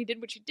that Granny did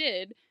what she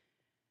did.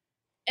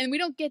 And we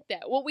don't get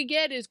that. What we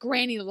get is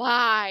Granny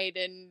lied,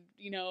 and,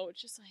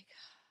 it's just like,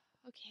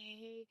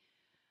 okay.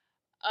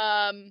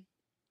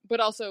 But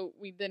also,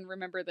 we then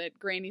remember that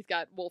Granny's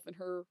got wolf in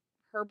her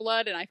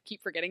blood, and I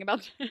keep forgetting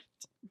about that,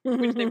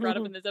 which they brought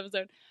up in this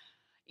episode.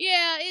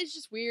 Yeah, it's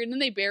just weird. And then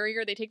they bury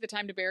her. They take the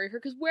time to bury her,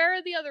 because where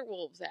are the other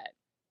wolves at?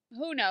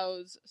 Who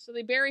knows? So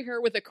they bury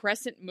her with a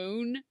crescent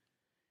moon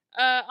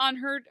on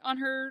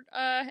her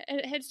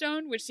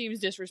headstone, which seems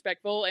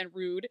disrespectful and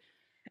rude.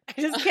 I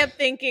just kept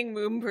thinking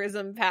moon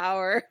prism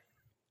power.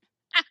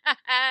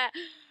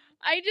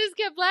 I just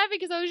kept laughing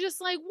because I was just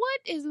like,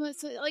 what is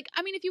this? Like,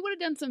 I mean, if you would have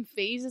done some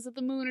phases of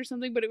the moon or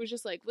something, but it was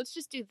just like, let's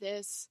just do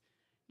this.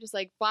 Just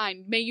like,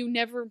 fine. May you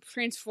never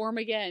transform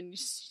again.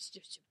 Just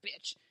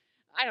bitch.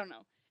 I don't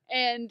know.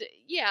 And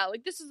yeah,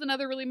 like, this is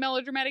another really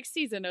melodramatic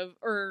season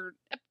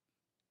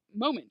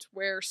moment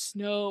where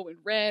Snow and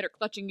Red are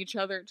clutching each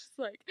other, just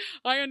like,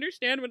 I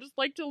understand what it's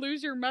like to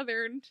lose your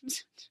mother. And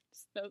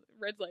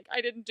Red's like,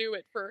 I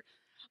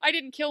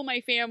didn't kill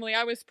my family,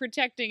 I was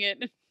protecting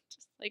it.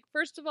 Just like,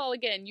 first of all,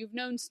 again, you've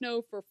known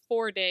Snow for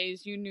 4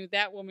 days, you knew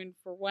that woman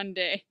for 1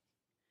 day.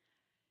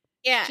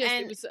 Yeah,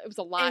 it was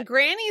a lot. And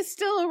Granny's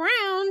still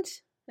around,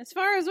 as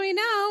far as we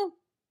know.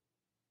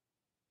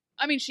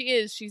 I mean, she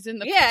is. She's in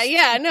the...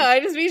 Yeah, no, I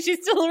just mean she's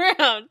still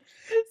around.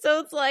 So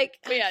it's like...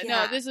 But yeah,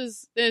 no, this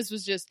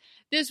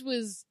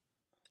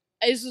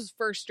was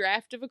first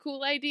draft of a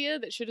cool idea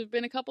that should have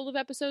been a couple of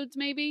episodes,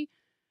 maybe.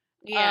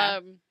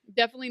 Yeah.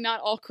 Definitely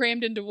not all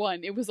crammed into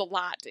one. It was a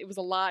lot. It was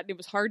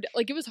hard.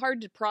 It was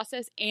hard to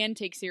process and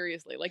take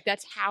seriously. Like,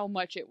 that's how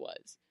much it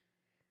was.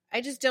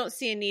 I just don't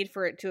see a need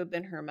for it to have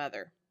been her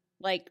mother.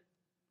 Like,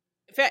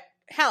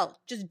 hell,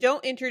 just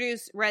don't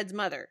introduce Red's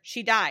mother.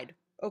 She died.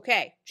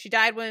 Okay, she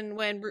died when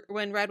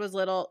Red was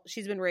little.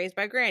 She's been raised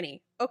by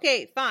Granny.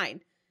 Okay,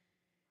 fine.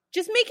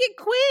 Just make it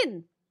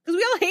Quinn, because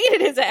we all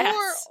hated his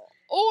ass.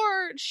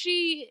 Or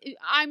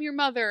I'm your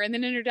mother, and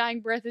then in her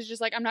dying breath is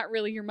just like, I'm not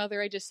really your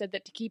mother, I just said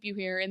that to keep you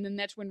here. And then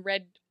that's when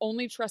Red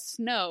only trusts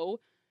Snow,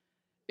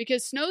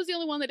 because Snow's the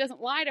only one that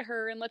doesn't lie to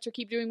her and lets her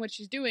keep doing what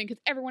she's doing,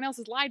 because everyone else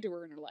has lied to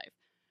her in her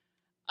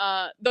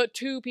life. The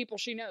 2 people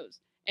she knows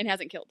and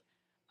hasn't killed.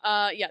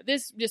 Yeah,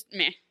 this just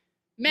meh.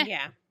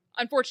 Yeah.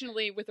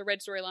 Unfortunately, with the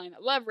Red storyline, I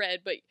love Red,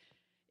 but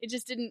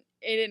it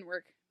didn't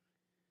work.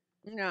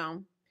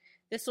 No,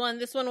 this one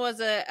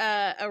was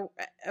a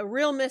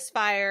real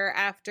misfire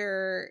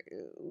after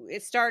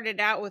it started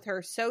out with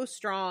her so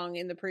strong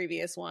in the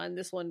previous one.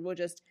 This one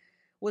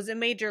was a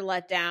major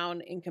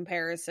letdown in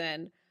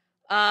comparison.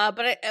 But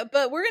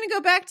we're gonna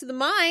go back to the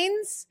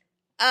mines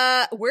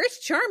where's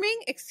Charming?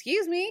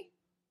 Excuse me.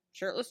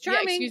 Shirtless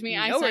Charming. Yeah, excuse me.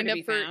 I Nowhere signed to up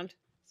be for found.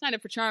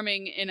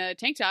 Charming in a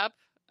tank top.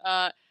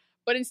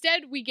 But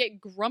instead we get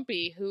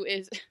Grumpy, who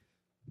is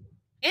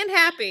And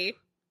Happy.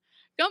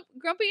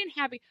 Grumpy and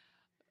Happy.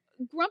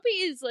 Grumpy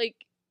is like,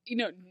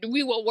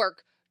 we will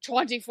work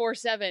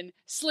 24/7.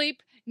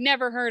 Sleep,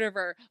 never heard of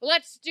her.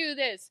 Let's do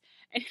this.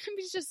 And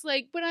Happy's just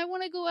like, but I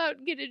want to go out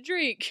and get a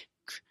drink.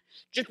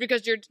 Just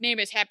because your name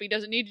is Happy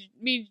doesn't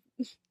mean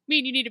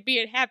you need to be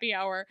at happy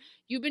hour.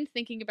 You've been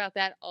thinking about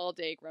that all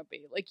day,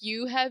 Grumpy. Like,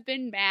 you have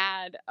been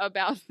mad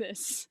about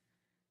this.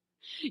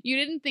 You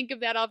didn't think of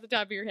that off the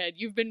top of your head.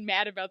 You've been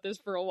mad about this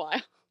for a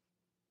while.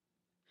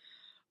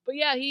 But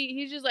yeah,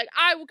 he's just like,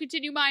 I will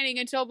continue mining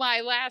until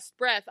my last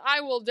breath.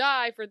 I will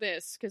die for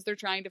this. Because they're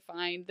trying to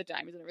find the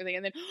diamonds and everything.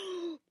 And then...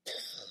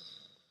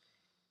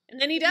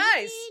 and then he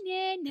dies.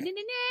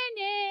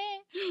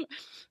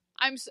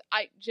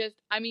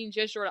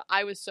 Just short of,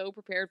 I was so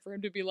prepared for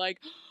him to be like,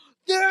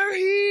 they're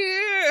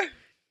here!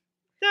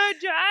 The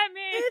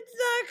diamonds! It's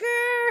the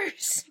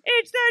curse!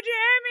 It's the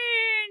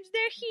diamonds!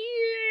 They're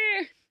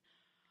here!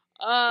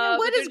 Yeah,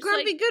 what is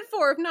Grumpy good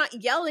for if not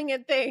yelling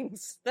at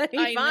things that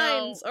he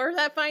finds or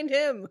that find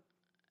him?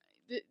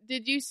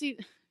 Did you see...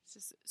 This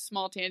is a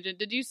small tangent.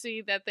 Did you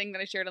see that thing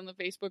that I shared on the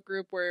Facebook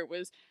group where it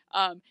was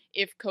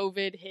if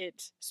COVID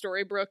hit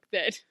Storybrooke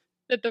that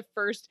the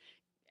first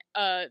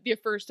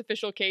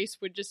official case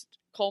would just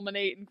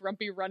culminate in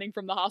Grumpy running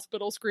from the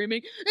hospital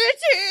screaming,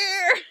 "It's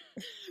here!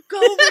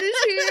 COVID is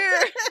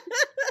here!"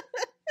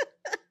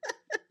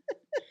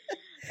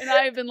 And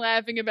I've been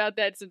laughing about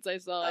that since I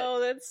saw it. Oh,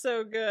 that's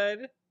so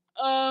good.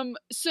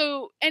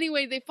 So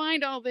anyway, they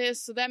find all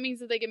this, so that means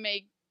that they can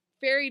make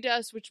fairy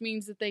dust, which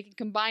means that they can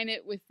combine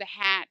it with the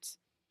hat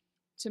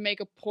to make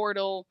a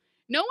portal.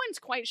 No one's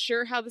quite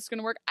sure how this is going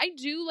to work. I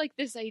do like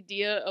this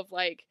idea of,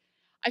 like,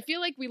 I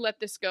feel like we let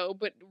this go,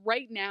 but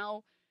right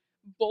now,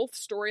 both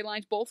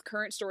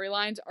current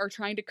storylines are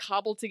trying to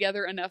cobble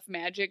together enough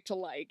magic to,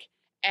 like,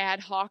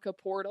 ad hoc a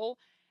portal.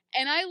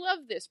 And I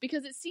love this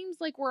because it seems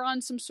like we're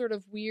on some sort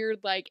of weird,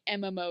 like,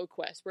 MMO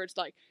quest where it's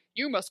like,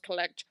 you must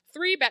collect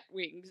 3 bat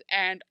wings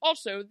and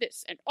also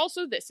this and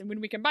also this. And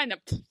when we combine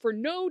them, for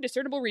no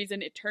discernible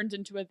reason, it turns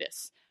into a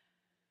this.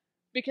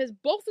 Because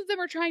both of them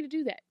are trying to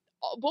do that.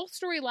 Both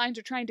storylines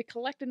are trying to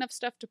collect enough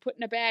stuff to put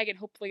in a bag and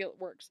hopefully it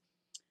works.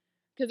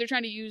 Because they're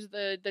trying to use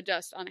the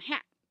dust on a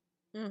hat.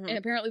 Mm-hmm. And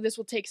apparently this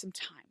will take some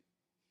time.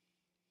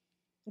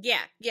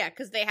 Yeah,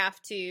 because they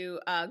have to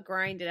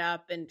grind it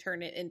up and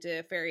turn it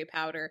into fairy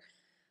powder.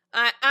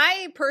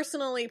 I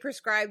personally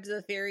prescribed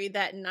the theory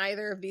that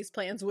neither of these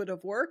plans would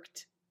have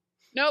worked.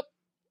 Nope,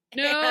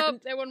 that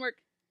wouldn't work.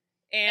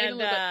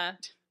 And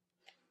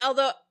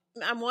although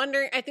I'm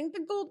wondering, I think the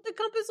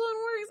compass one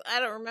works. I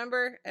don't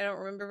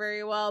remember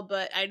very well,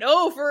 but I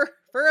know for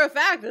a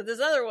fact that this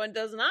other one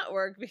does not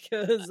work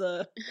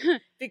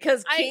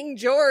because King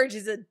George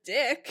is a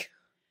dick.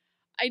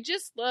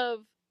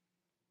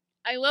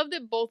 I love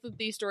that both of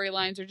these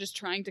storylines are just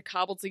trying to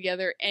cobble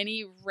together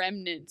any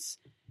remnants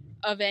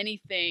of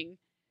anything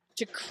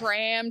to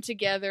cram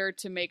together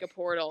to make a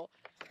portal.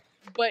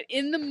 But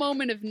in the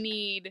moment of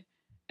need,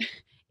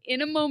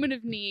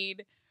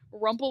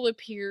 Rumple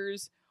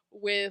appears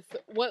with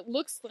what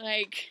looks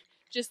like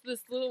just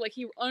this little, like,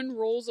 he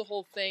unrolls a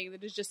whole thing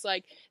that is just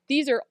like,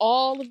 these are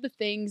all of the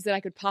things that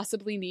I could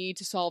possibly need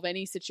to solve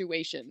any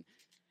situation.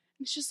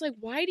 It's just like,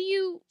 why do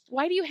you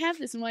have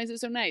this and why is it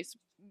so nice?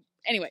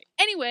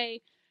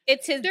 Anyway,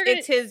 it's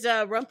his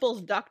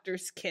Rumple's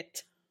doctor's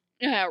kit.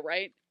 Yeah,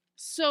 right.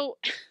 So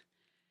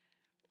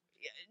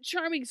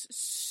Charming's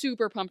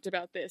super pumped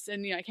about this,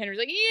 and Henry's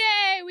like,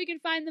 "Yay, we can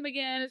find them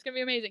again! It's gonna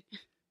be amazing."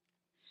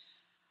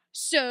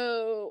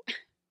 So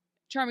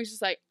Charming's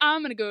just like,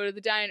 "I'm gonna go to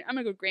the diner. I'm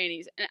gonna go to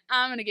Granny's, and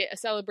I'm gonna get a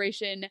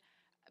celebration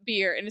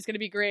beer, and it's gonna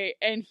be great."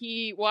 And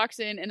he walks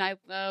in, and I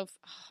love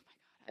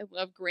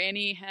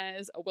Granny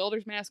has a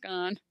welder's mask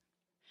on,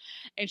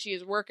 and she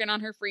is working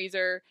on her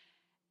freezer.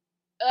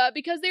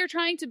 Because they're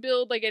trying to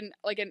build like an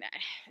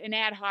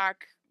ad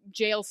hoc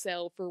jail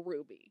cell for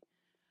Ruby.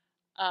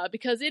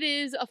 Because it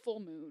is a full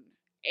moon.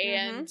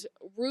 And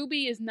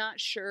Ruby is not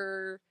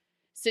sure,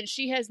 since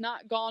she has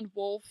not gone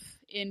wolf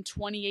in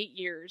 28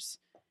 years,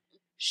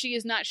 she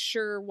is not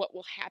sure what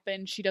will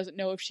happen. She doesn't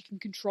know if she can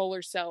control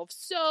herself.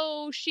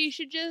 So she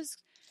should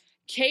just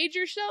cage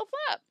herself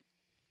up.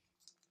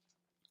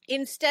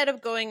 Instead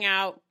of going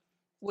out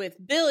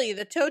with Billy,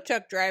 the tow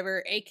truck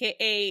driver,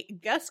 aka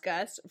Gus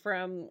Gus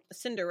from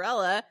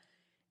Cinderella.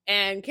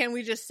 And can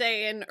we just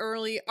say an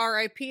early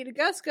R.I.P. to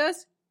Gus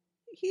Gus?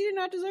 He did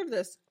not deserve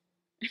this.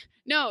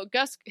 No,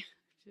 Gus...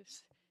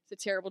 It's a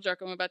terrible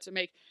joke I'm about to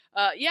make.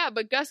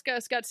 But Gus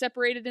Gus got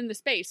separated in the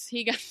space.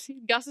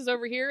 Gus is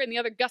over here and the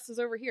other Gus is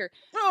over here.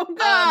 Oh,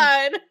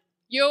 God!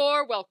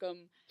 You're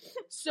welcome.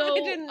 So,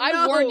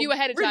 I warned you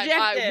ahead of time.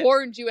 I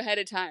warned you ahead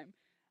of time.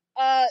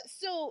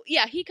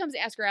 He comes to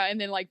ask her out,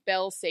 and then, like,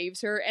 Belle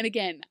saves her. And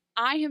again,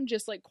 I am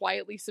just, like,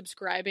 quietly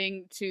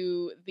subscribing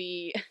to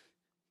the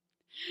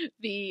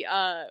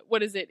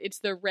what is it? It's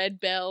the Red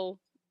Bell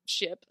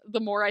ship the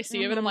more I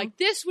see of it. I'm like,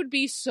 this would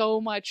be so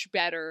much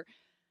better.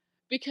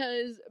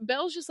 Because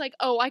Belle's just like,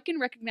 oh, I can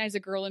recognize a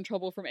girl in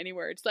trouble from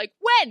anywhere. It's like,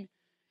 when?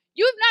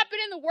 You have not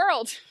been in the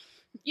world.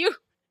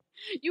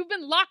 You've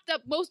been locked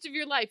up most of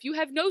your life. You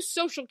have no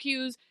social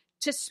cues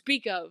to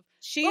speak of.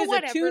 She is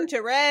attuned to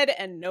red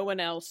and no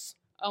one else.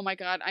 Oh my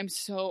god,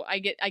 I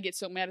get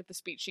so mad at the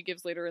speech she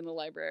gives later in the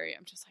library.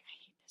 I'm just like, I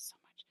hate this so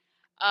much.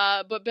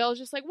 But Belle's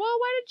just like, well,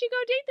 why did you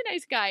go date the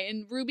nice guy?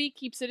 And Ruby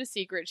keeps it a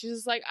secret. She's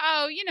just like,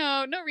 oh,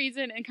 no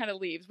reason, and kind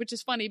of leaves, which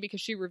is funny because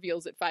she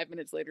reveals it 5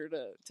 minutes later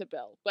to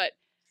Belle. But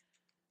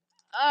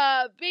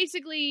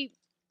basically,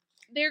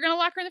 they're gonna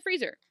lock her in the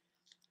freezer.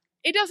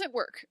 It doesn't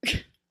work.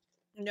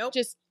 Nope.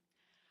 Just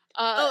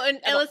and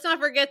let's not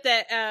forget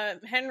that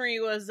Henry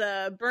was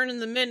burning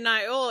the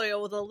midnight oil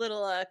with a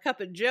little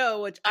cup of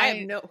Joe, which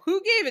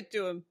who gave it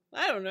to him?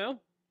 I don't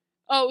know.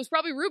 Oh, it was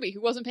probably Ruby who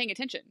wasn't paying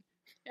attention.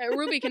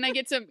 Ruby, can I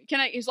get some?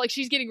 It's like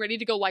she's getting ready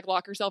to go like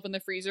lock herself in the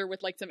freezer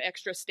with like some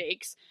extra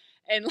steaks,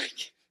 and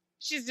like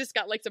she's just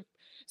got like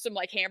some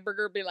like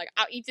hamburger, being like,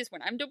 I'll eat this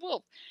when I'm the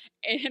wolf.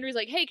 And Henry's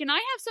like, hey, can I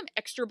have some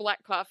extra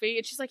black coffee?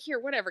 And she's like, here,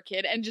 whatever,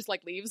 kid, and just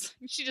like leaves.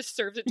 She just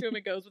serves it to him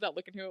and goes without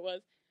looking who it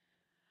was.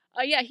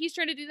 Yeah, he's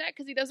trying to do that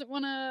because he doesn't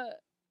want to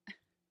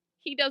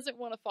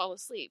fall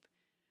asleep.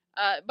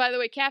 By the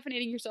way,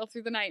 caffeinating yourself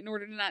through the night in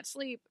order to not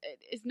sleep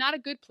is not a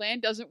good plan.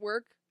 Doesn't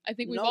work. I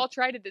think we've all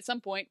tried it at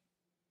some point.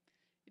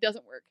 It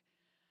doesn't work.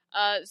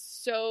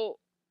 So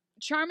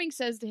Charming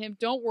says to him,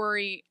 don't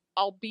worry,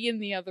 I'll be in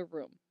the other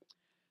room.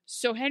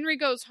 So Henry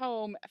goes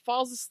home,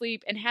 falls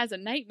asleep, and has a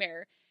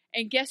nightmare.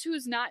 And guess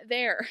who's not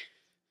there?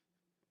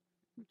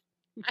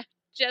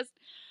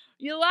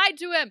 You lied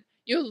to him.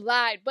 You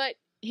lied, but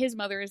his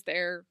mother is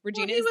there.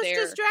 Regina is there. He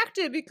was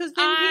distracted because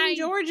then King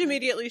George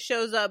immediately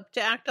shows up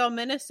to act all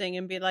menacing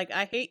and be like,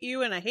 I hate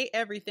you and I hate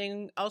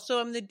everything. Also,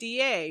 I'm the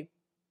DA.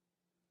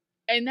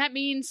 And that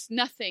means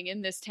nothing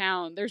in this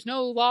town. There's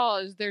no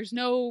laws. There's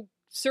no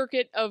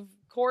circuit of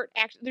court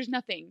action. There's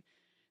nothing.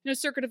 No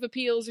circuit of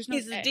appeals.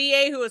 He's a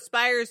DA who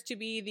aspires to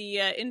be the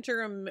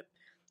interim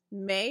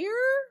mayor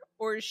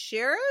or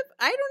sheriff.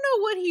 I don't know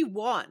what he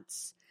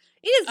wants.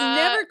 It is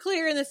never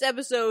clear in this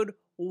episode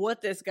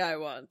what this guy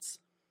wants.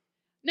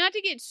 Not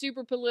to get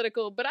super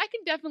political, but I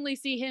can definitely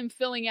see him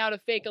filling out a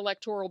fake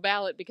electoral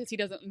ballot because he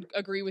doesn't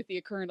agree with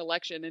the current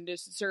election and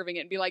just serving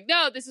it and be like,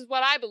 no, this is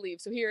what I believe,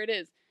 so here it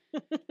is.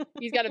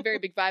 He's got a very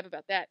big vibe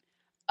about that.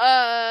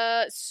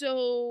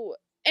 So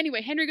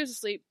anyway, Henry goes to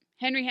sleep.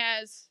 Henry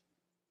has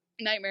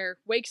a nightmare,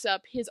 wakes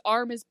up, his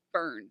arm is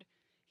burned.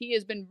 He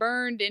has been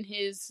burned in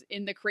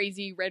the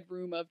crazy red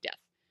room of death.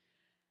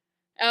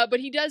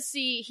 But he does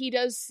see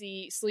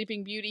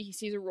Sleeping Beauty. He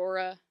sees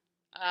Aurora,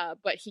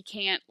 but he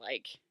can't,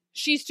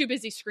 she's too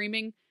busy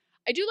screaming.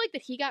 I do like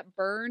that he got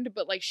burned,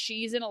 but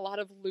she's in a lot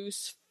of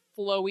loose,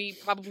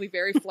 flowy, probably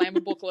very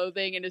flammable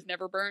clothing and is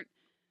never burnt.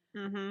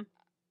 Mm-hmm.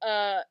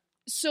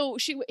 So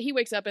he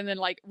wakes up and then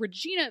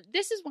Regina,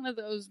 this is one of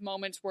those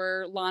moments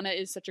where Lana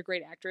is such a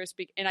great actress,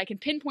 and I can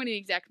pinpoint the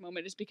exact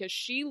moment is because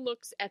she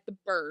looks at the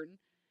burn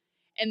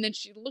and then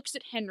she looks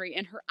at Henry,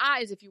 and her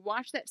eyes, if you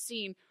watch that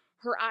scene,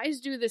 her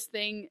eyes do this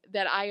thing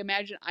that I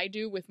imagine I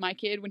do with my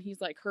kid when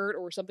he's hurt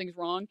or something's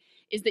wrong,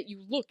 is that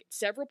you look at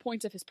several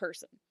points of his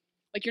person.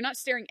 You're not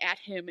staring at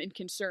him in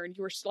concern.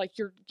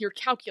 You're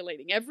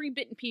calculating every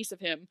bit and piece of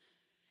him,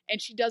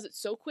 and she does it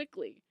so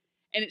quickly.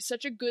 And it's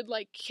such a good,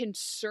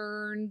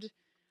 concerned,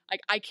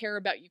 I care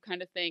about you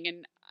kind of thing.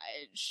 And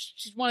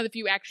she's one of the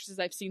few actresses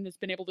I've seen that's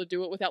been able to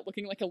do it without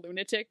looking like a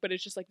lunatic, but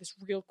it's just this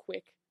real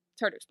quick.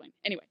 It's hard to explain.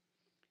 Anyway.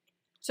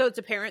 So it's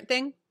a parent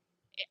thing?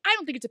 I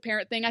don't think it's a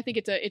parent thing. I think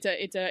it's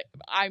a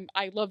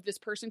I love this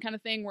person kind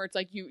of thing where it's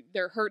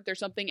they're hurt, there's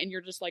something, and you're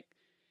just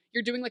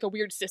you're doing a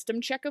weird system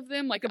check of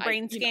them. Like a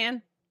brain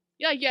scan?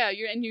 Yeah.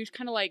 And you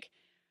kind of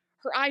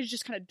her eyes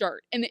just kind of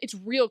dart, and it's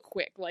real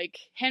quick.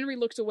 Henry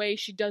looks away,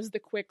 she does the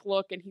quick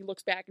look, and he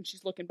looks back, and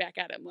she's looking back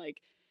at him.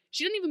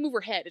 She doesn't even move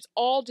her head. It's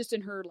all just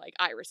in her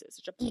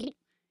irises.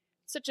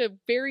 Such a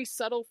very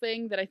subtle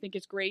thing that I think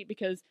is great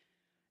because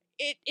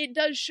it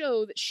does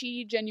show that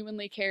she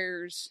genuinely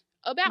cares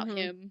about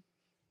him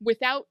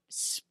without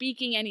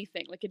speaking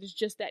anything. It is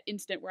just that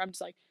instant where I'm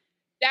just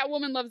that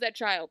woman loves that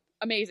child.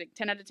 Amazing.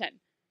 10 out of 10.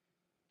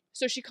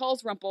 So she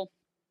calls Rumple,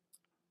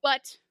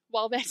 but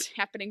while that's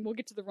happening, we'll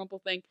get to the Rumple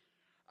thing.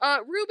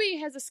 Ruby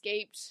has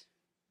escaped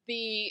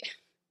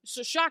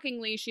so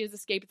shockingly, she has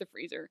escaped the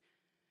freezer.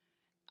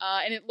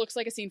 And it looks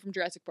like a scene from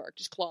Jurassic Park.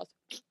 Just claws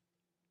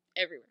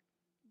everywhere.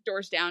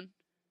 Doors down.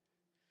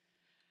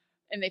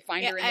 And they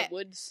find her in the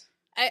woods.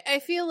 I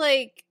feel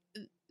like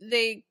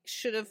they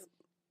should have,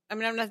 I'm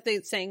not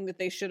saying that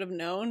they should have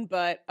known,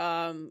 but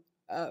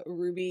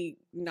Ruby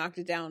knocked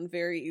it down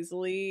very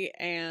easily,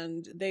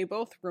 and they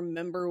both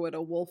remember what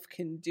a wolf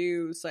can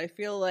do, so I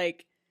feel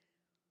like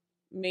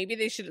maybe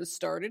they should have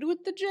started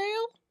with the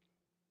jail?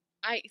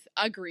 I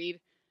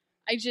agreed.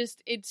 It's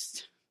just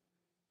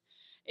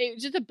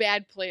a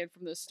bad plan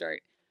from the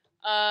start.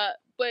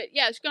 But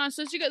yeah, she's gone.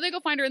 So they go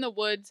find her in the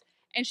woods,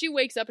 and she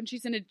wakes up, and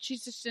she's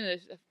just in a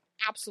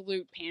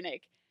absolute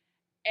panic.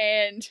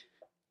 And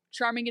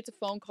Charming gets a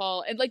phone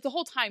call, and like the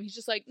whole time he's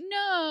just like,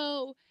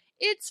 no,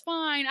 it's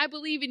fine. I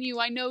believe in you.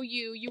 I know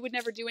you. You would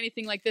never do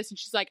anything like this. And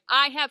she's like,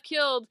 I have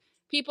killed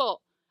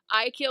people.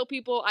 I kill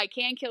people. I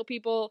can kill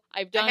people.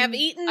 I have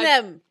eaten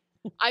them.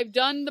 I've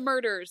done the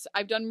murders.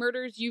 I've done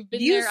murders. You've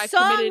been you there. I've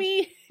saw committed,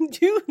 me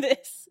do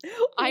this.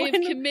 I have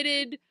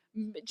committed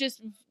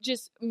just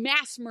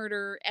mass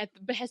murder at the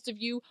behest of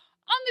you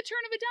on the turn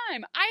of a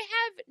dime. I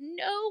have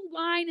no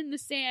line in the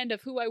sand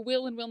of who I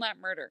will and will not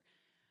murder.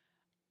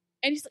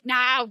 And he's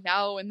like,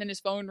 no. And then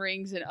his phone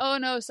rings and, oh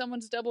no,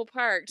 someone's double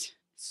parked.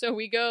 So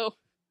we go.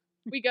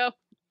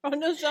 Oh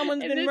no,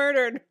 someone's been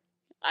murdered.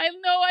 I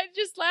know, I'm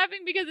just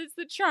laughing because it's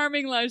the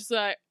Charming lunch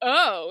like,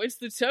 oh, it's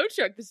the tow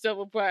truck that's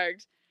double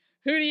parked.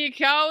 Who do you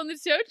call when the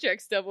tow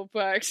truck's double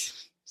parked?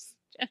 Just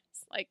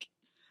like,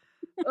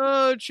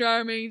 oh,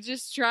 Charming,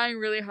 just trying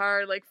really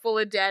hard, like full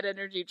of dad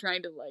energy,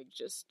 trying to like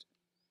just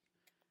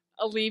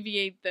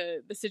alleviate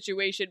the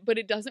situation, but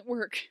it doesn't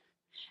work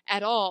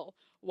at all.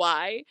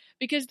 Why?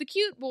 Because the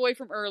cute boy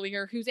from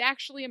earlier, who's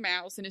actually a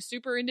mouse and is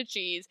super into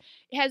cheese,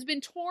 has been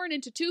torn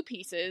into two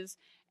pieces,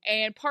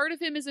 and part of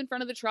him is in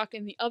front of the truck,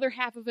 and the other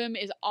half of him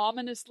is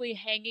ominously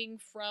hanging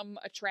from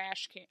a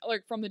trash can,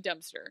 like from the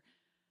dumpster.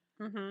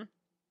 Mm-hmm.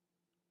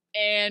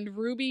 And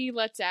Ruby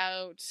lets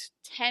out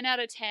 10 out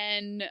of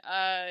 10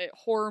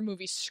 horror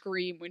movie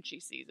scream when she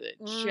sees it.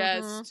 Mm-hmm.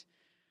 Just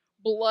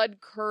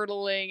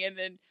blood-curdling, and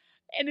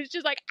it's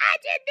just like, I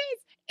did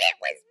this! It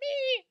was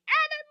me!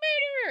 I'm a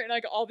murderer! And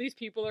like all these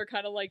people are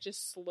kind of like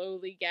just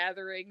slowly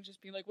gathering,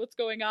 just being like, what's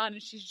going on?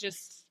 And she's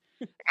just...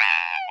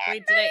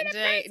 Wait, did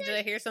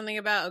I hear something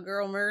about a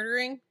girl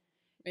murdering?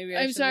 Maybe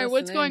I'm sorry,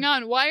 what's going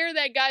on? Why are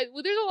that guy...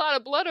 Well, there's a lot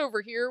of blood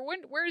over here.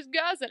 Where's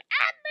Gus? And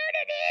I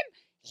murdered him!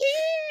 He's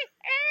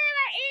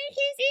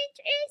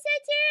so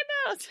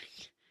terrible!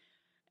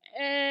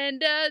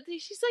 And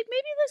she's like,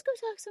 maybe let's go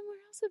talk somewhere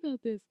else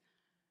about this.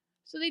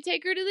 So they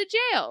take her to the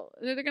jail.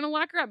 They're going to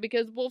lock her up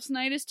because Wolf's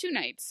Night is 2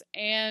 nights.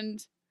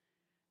 And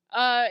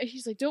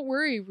he's like, don't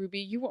worry, Ruby,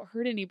 you won't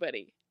hurt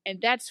anybody.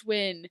 And that's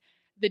when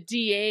the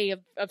DA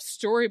of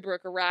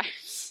Storybrooke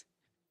arrives.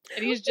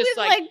 And he's just with,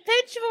 like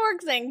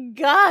pitchforks and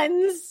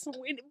guns.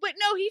 But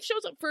no, he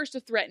shows up first to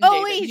threaten David.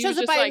 Oh, wait, he shows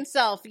up by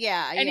himself.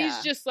 Yeah. And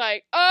he's just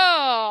like,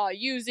 oh,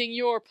 using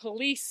your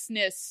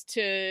policeness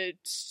to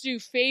do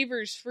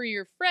favors for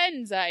your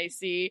friends, I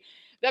see.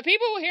 The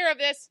people will hear of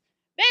this.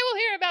 They will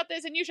hear about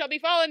this, and you shall be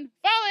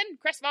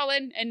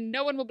crestfallen, and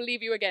no one will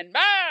believe you again.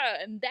 Ah!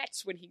 And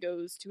that's when he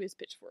goes to his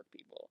pitchfork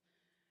people.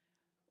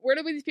 Where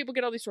do these people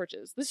get all these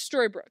torches? This is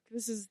Storybrooke.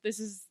 This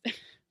is...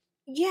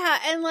 Yeah,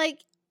 and like,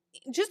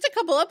 just a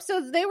couple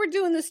episodes, they were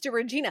doing this to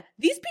Regina.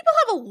 These people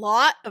have a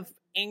lot of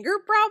anger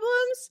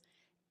problems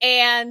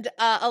and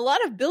a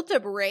lot of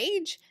built-up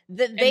rage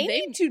that they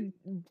need to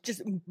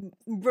just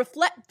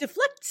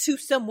deflect to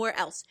somewhere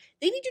else.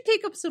 They need to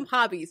take up some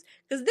hobbies,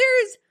 because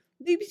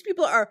these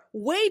people are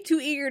way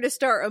too eager to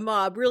start a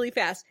mob really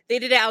fast. They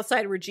did it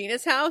outside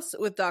Regina's house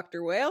with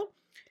Dr. Whale.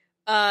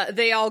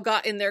 They all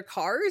got in their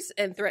cars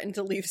and threatened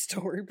to leave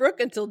Storybrooke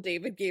until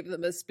David gave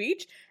them a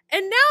speech.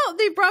 And now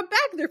they brought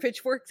back their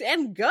pitchforks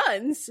and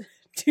guns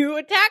to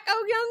attack a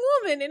young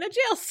woman in a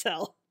jail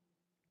cell.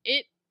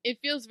 It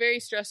feels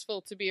very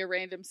stressful to be a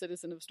random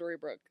citizen of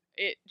Storybrooke.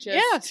 It just...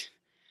 Yeah.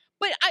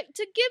 But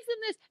to give them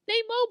this,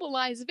 they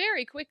mobilize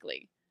very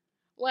quickly.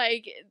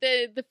 Like,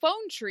 the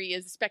phone tree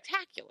is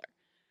spectacular.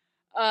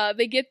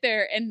 They get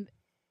there, and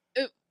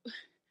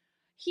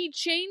he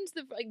chains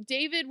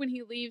David, when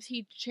he leaves,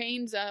 he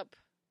chains up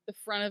the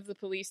front of the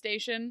police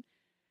station,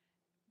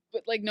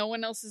 but, like, no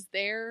one else is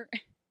there.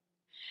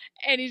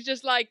 And he's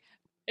just like,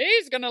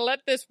 he's gonna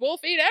let this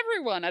wolf eat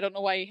everyone. I don't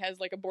know why he has,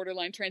 like, a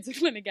borderline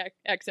transatlantic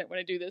accent when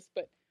I do this,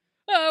 but,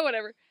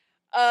 whatever.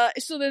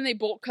 So then they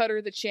bolt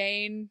cutter the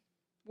chain,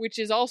 which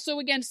is also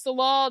against the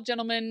law,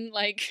 gentlemen,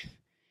 like...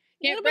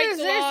 Can't break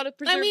the law to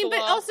preserve the law.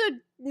 But also,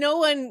 no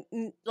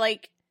one,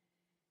 like,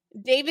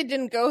 David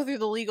didn't go through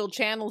the legal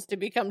channels to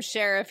become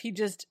sheriff. He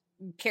just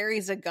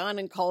carries a gun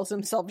and calls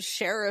himself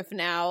sheriff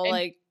now. And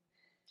like,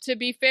 to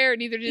be fair,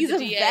 neither did the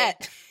DA. He's a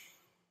vet.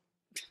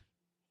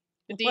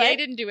 The DA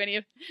didn't do any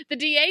of. The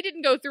DA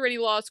didn't go through any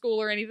law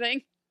school or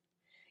anything.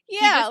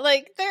 Yeah,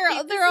 like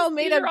they're all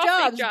made up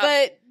jobs,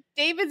 but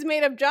David's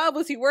made up job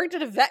was he worked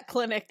at a vet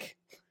clinic.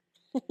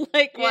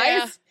 Like,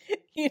 why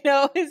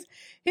is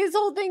his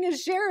whole thing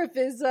as sheriff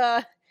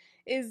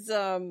is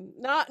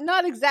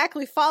not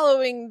exactly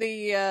following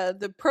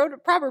the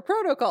proper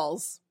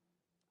protocols.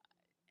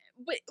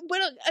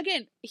 But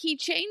again, he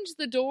changed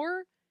the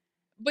door,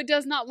 but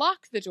does not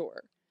lock the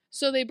door.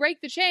 So they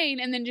break the chain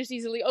and then just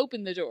easily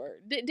open the door.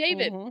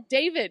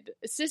 David,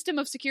 system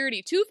of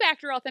security,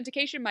 2-factor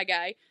authentication, my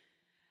guy.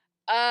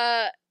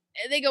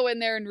 They go in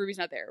there and Ruby's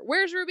not there.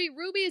 Where's Ruby?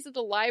 Ruby is at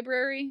the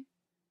library.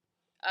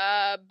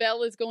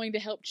 Belle is going to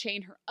help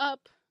chain her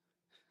up.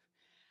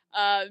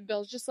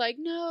 Belle's just like,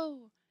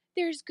 no,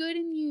 there's good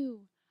in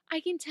you. I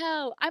can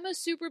tell. I'm a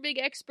super big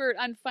expert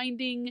on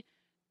finding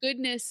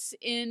goodness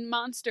in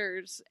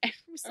monsters. And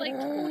I was like,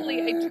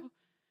 totally.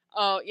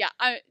 Oh, yeah.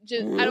 I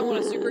don't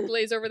want to super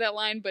glaze over that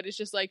line, but it's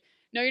just like,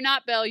 No, you're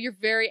not, Belle. You're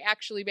very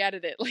actually bad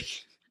at it.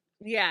 Like,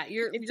 Yeah,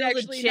 you're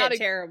actually legit not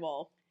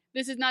terrible.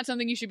 this is not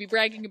something you should be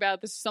bragging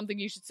about. This is something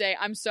you should say,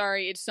 I'm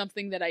sorry, it's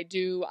something that I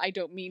do, I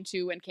don't mean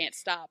to, and can't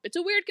stop. It's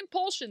a weird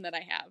compulsion that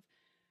I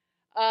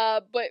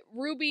have. But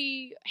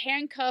Ruby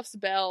handcuffs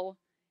Belle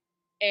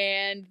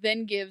and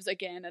then gives,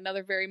 again,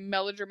 another very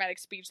melodramatic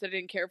speech that I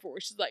didn't care for.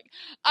 She's like,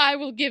 I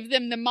will give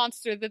them the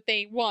monster that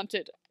they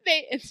wanted.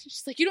 And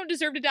she's like, you don't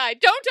deserve to die.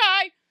 Don't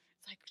die!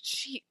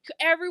 It's like,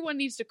 everyone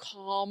needs to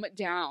calm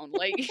down.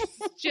 Like, it's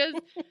just...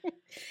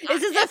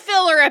 This is a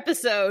filler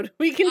episode.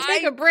 We can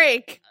take a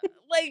break.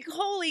 Like,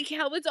 holy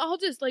cow, let's all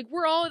just, like,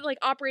 we're all, like,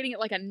 operating at,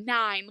 like, a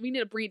 9. We need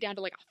to bring it down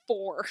to, like, a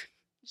 4.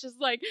 It's just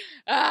like,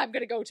 I'm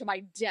gonna go to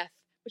my death.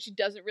 But she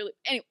doesn't really...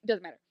 Anyway, it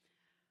doesn't matter.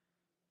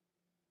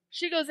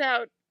 She goes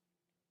out,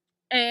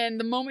 and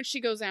the moment she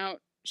goes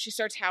out, she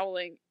starts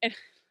howling, and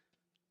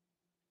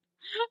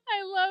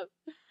I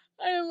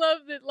love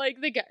that, like,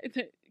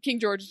 King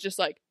George is just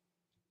like,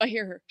 I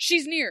hear her.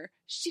 She's near.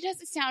 She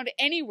doesn't sound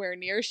anywhere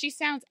near. She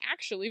sounds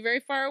actually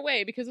very far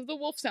away because of the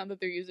wolf sound that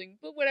they're using.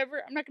 But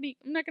whatever, I'm not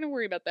gonna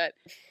worry about that.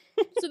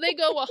 So they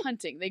go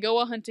hunting. They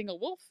go hunting a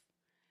wolf,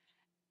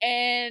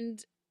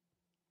 and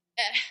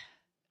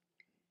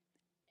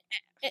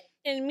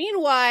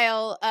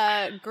meanwhile,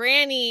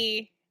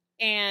 Granny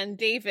and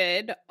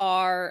David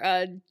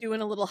are doing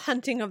a little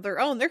hunting of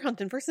their own. They're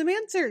hunting for some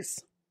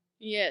answers.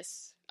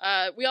 Yes.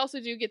 We also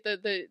do get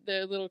the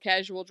little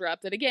casual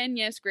drop that, again,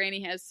 yes,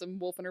 Granny has some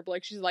wolf in her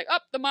blood. She's like,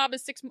 the mob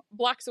is 6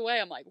 blocks away.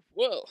 I'm like,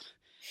 whoa,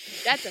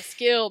 that's a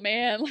skill,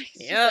 man. Like,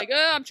 she's like,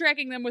 I'm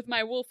tracking them with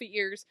my wolfy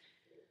ears.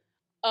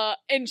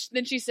 And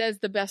then she says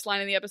the best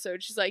line in the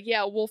episode. She's like,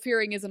 yeah, wolf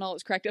hearing isn't all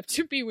it's cracked up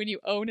to be when you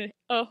own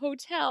a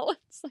hotel.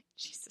 It's like,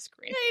 Jesus,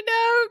 Granny. I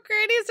know,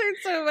 Granny's heard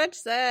so much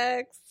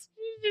sex.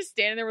 She's just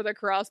standing there with a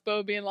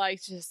crossbow being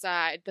like, just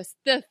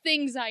the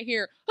things I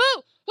hear.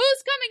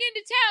 Who's coming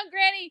into town,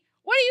 Granny?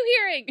 What are you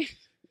hearing?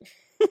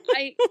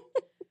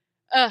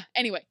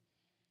 Anyway.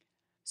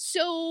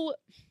 So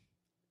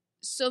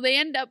they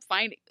end up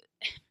finding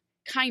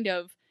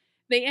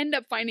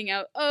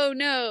out, oh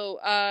no,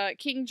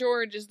 King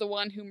George is the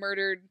one who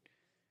murdered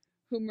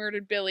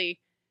Billy.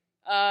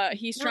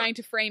 He's trying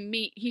to frame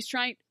me.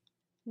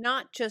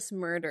 Not just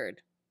murdered.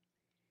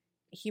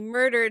 He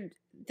murdered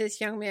this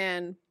young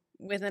man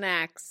with an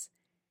axe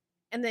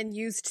and then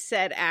used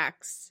said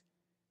axe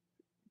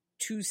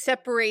to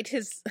separate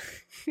his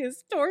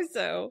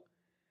torso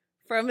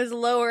from his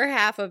lower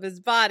half of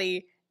his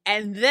body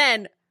and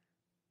then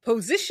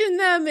position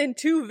them in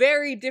 2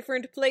 very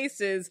different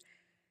places,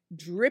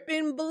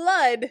 dripping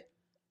blood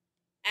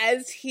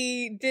as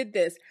he did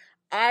this.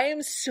 I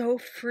am so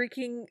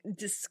freaking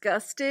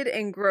disgusted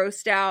and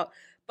grossed out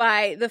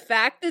by the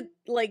fact that,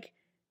 like,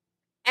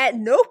 at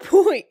no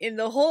point in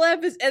the whole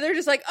episode, and they're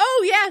just like,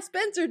 oh yeah,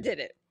 Spencer did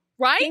it.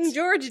 Right? King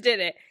George did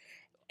it.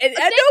 And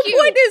at no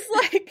point is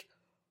like,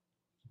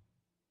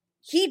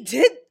 he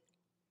did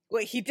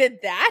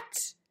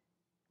that?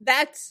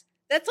 That's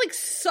like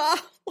Saw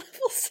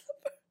levels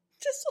of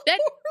just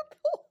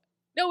horrible.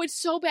 No, it's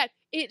so bad.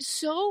 I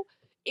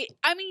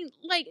mean,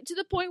 like, to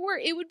the point where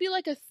it would be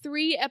like a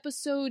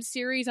 3-episode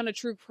series on a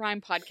true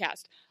crime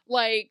podcast.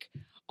 Like,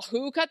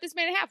 who cut this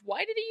man in half?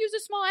 Why did he use a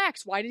small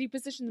axe? Why did he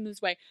position them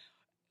this way?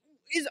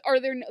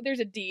 There's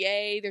a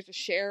DA, there's a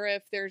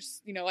sheriff,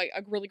 there's, like,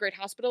 a really great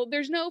hospital.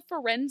 There's no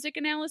forensic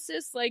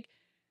analysis. Like,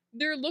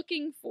 they're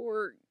looking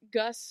for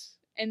Gus,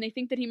 and they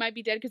think that he might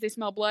be dead because they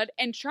smell blood.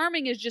 And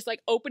Charming is just,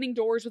 like, opening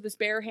doors with his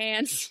bare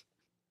hands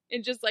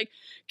and just, like,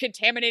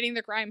 contaminating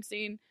the crime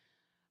scene.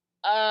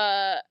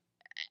 Yeah,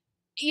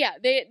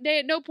 they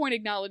at no point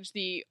acknowledge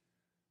the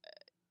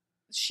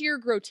sheer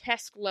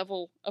grotesque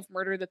level of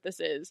murder that this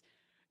is.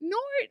 Nor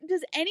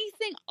does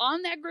anything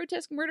on that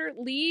grotesque murder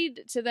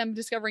lead to them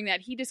discovering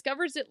that. He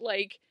discovers it,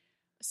 like,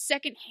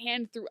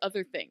 secondhand through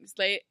other things.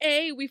 Like,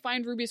 we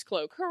find Ruby's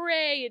cloak.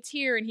 Hooray, it's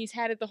here, and he's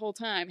had it the whole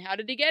time. How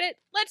did he get it?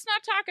 Let's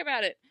not talk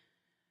about it.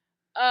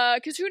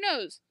 'Cause who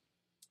knows?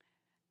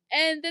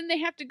 And then they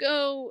have to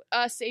go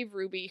save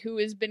Ruby, who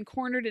has been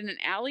cornered in an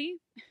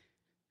alley.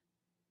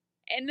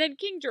 And then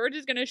King George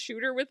is gonna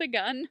shoot her with a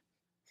gun,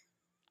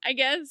 I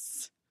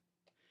guess.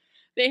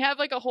 They have,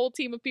 like, a whole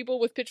team of people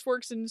with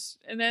pitchforks, and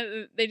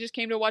then they just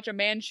came to watch a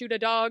man shoot a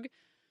dog.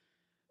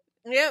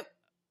 Yep.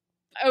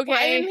 Okay.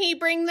 Why didn't he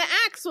bring the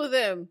axe with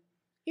him?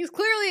 He's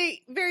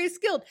clearly very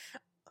skilled.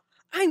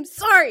 I'm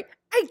sorry.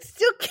 I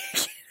still can't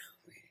get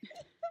over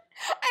it.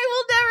 I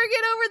will never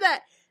get over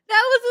that.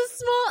 That was a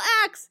small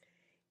axe.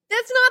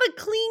 That's not a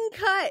clean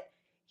cut.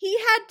 He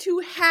had to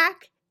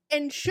hack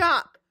and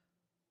chop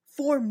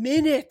for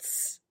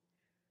minutes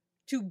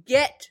to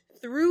get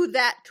through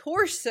that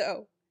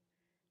torso.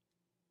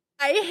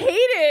 I hate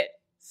it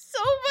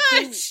so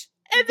much.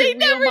 And they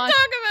never talk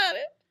about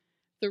it.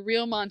 The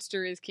real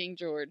monster is King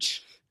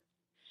George.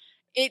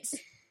 It's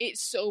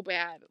so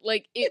bad.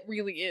 Like, it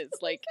really is.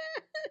 Like,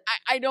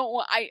 I don't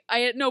want, I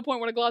at no point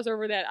want to gloss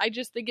over that. I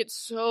just think it's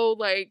so,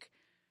 like,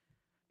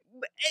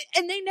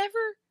 and they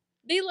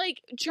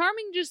like,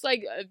 Charming just,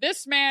 like,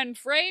 this man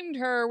framed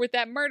her with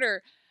that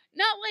murder.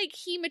 Not like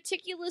he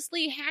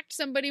meticulously hacked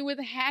somebody with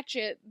a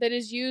hatchet that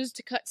is used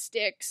to cut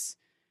sticks.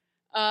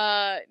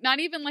 Not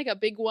even like a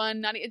big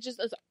one. It's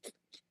just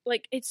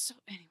like, it's so,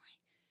 anyway.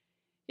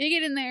 You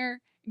get in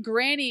there,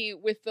 Granny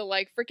with the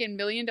like freaking $1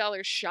 million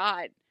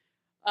shot,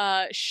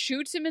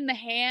 shoots him in the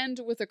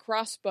hand with a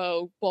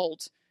crossbow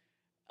bolt.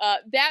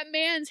 That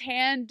man's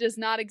hand does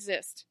not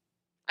exist.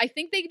 I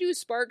think they do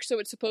spark, so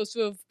it's supposed to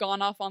have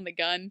gone off on the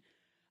gun.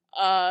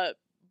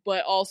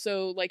 But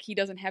also, like, he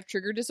doesn't have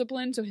trigger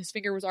discipline, so his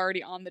finger was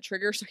already on the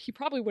trigger, so he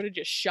probably would have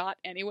just shot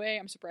anyway.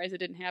 I'm surprised it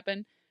didn't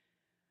happen.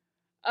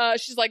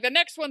 She's like, the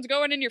next one's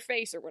going in your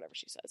face, or whatever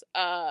she says.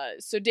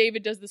 So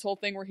David does this whole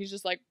thing where he's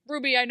just like,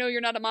 Ruby, I know you're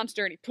not a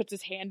monster, and he puts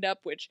his hand up,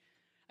 which,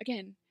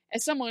 again,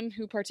 as someone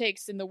who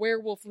partakes in the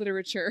werewolf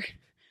literature,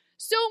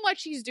 so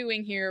much he's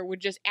doing here would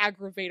just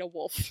aggravate a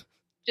wolf.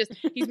 Just,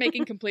 he's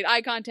making complete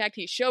eye contact,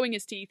 he's showing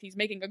his teeth, he's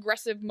making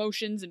aggressive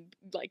motions, and,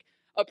 like,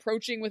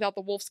 approaching without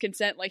the wolf's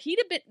consent. Like, he'd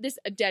have been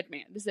a dead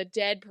man. This is a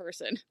dead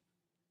person.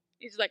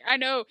 He's like, I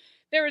know,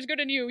 there is good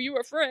in you, you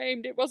were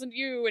framed, it wasn't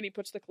you, and he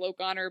puts the cloak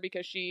on her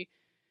because she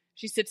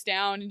sits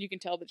down, and you can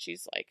tell that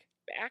she's, like,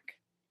 back.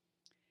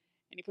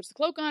 And he puts the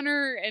cloak on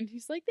her, and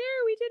he's like, there,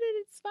 we did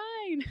it, it's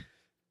fine.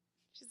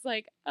 She's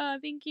like,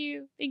 thank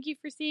you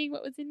for seeing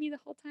what was in me the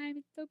whole time,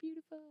 it's so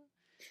beautiful.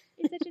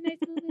 It's such a nice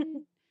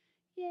moment.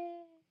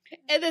 Yeah.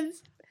 And then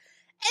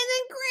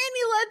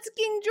Granny lets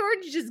King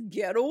George just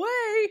get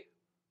away.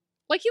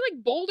 Like, he,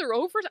 like, bowled her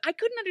over. I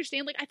couldn't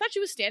understand. Like, I thought she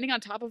was standing on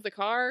top of the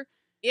car.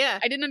 Yeah.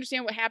 I didn't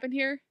understand what happened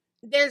here.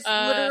 There's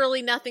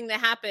literally nothing that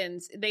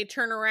happens. They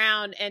turn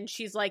around, and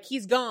she's like,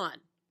 he's gone.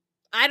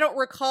 I don't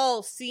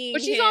recall seeing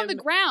But she's him on the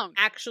ground.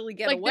 actually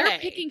get like,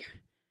 away.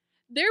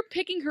 They're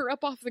picking her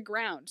up off the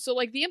ground. So,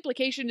 like, the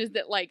implication is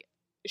that, like,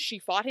 she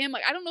fought him.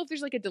 Like, I don't know if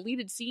there's, like, a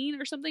deleted scene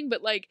or something,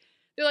 but, like,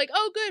 they're like,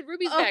 oh, good,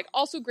 Ruby's back.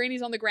 Also,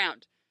 Granny's on the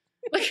ground.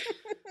 Like,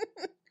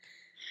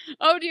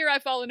 oh dear,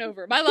 I've fallen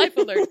over. My life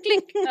alert.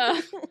 Clink.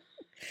 And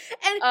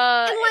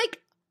like,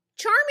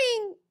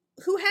 Charming,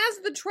 who has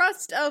the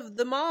trust of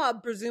the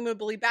mob,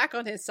 presumably back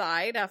on his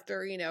side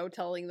after, you know,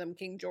 telling them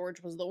King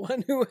George was the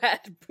one who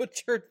had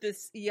butchered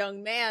this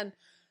young man,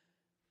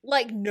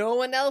 like, no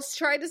one else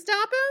tried to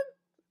stop him.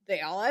 They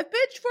all have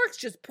pitchforks.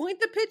 Just point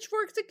the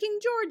pitchforks at King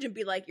George and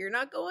be like, you're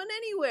not going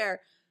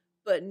anywhere.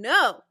 But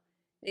no,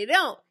 they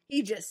don't.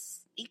 He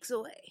just sneaks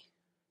away.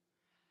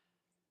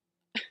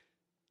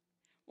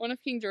 One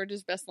of King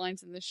George's best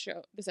lines in this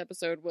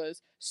episode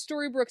was,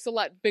 Storybrooke's a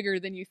lot bigger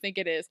than you think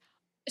it is.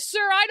 Sir,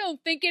 I don't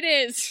think it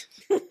is.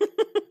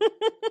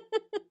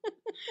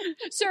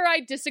 Sir,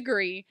 I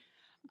disagree.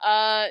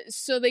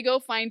 So they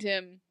go find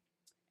him.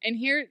 And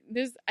here,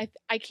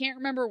 I can't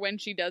remember when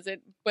she does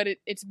it, but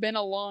it's been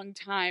a long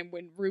time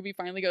when Ruby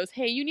finally goes,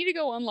 hey, you need to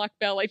go unlock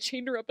Belle. I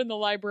chained her up in the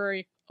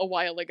library a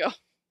while ago.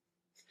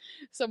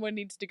 Someone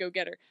needs to go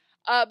get her.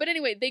 But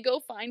anyway, they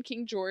go find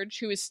King George,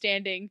 who is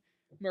standing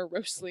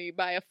morosely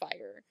by a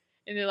fire.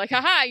 And they're like,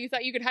 haha, you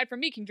thought you could hide from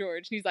me, King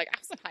George. And he's like, I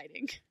wasn't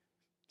hiding.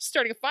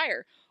 Starting a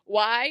fire.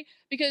 Why?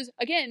 Because,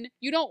 again,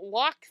 you don't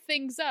lock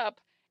things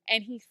up.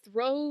 And he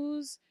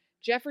throws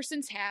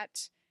Jefferson's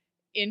hat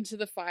into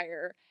the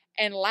fire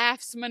and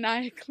laughs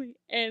maniacally.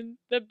 And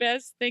the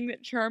best thing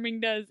that Charming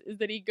does is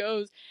that he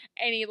goes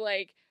and he,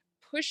 like,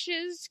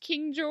 pushes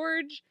King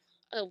George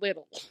a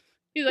little.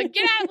 He's like,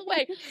 get out of the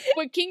way.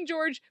 But King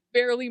George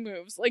barely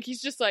moves. Like, he's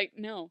just like,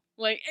 no.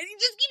 Like, and he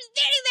just keeps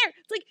standing there.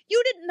 It's like,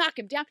 you didn't knock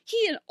him down.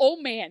 He's an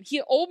old man. He's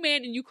an old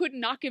man and you couldn't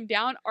knock him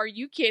down. Are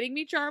you kidding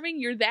me, Charming?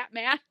 You're that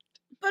mad?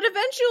 But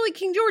eventually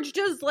King George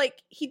does,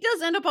 like, he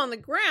does end up on the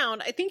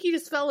ground. I think he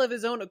just fell of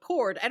his own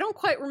accord. I don't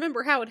quite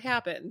remember how it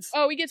happens.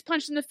 Oh, he gets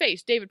punched in the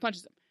face. David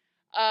punches him.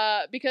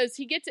 Because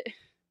he gets it.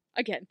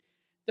 Again,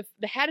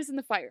 the hat is in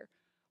the fire.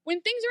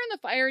 When things are in the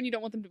fire and you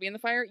don't want them to be in the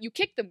fire, you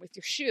kick them with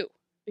your shoe.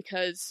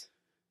 Because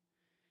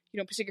you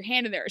don't stick your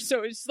hand in there.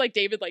 So it's just like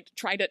David, like,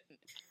 trying to,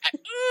 I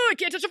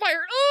can't touch the fire.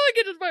 Oh, I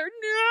can't touch the fire.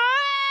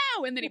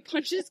 No! And then he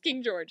punches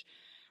King George.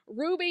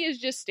 Ruby is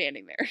just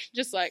standing there.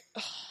 Just like,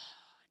 oh,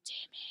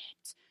 damn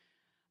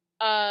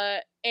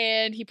it.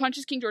 And he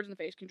punches King George in the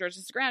face. King George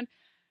hits the ground.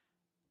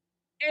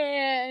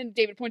 And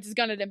David points his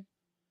gun at him.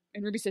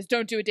 And Ruby says,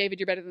 don't do it, David.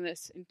 You're better than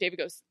this. And David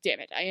goes, damn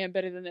it. I am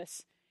better than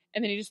this.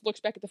 And then he just looks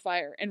back at the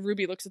fire. And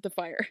Ruby looks at the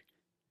fire.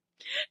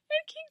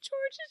 And King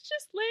George is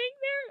just laying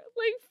there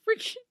like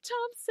freaking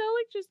Tom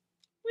Selleck, just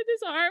with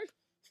his arm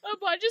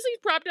up on, just he's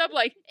propped up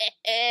like,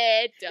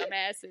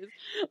 dumbasses.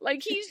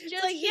 Like, he's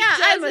just like, yeah,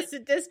 I'm a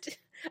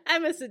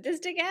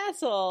sadistic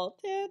asshole.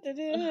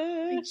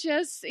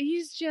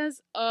 He's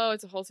just, oh,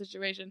 it's a whole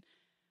situation.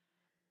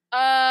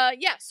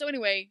 Yeah, so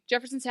anyway,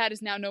 Jefferson's hat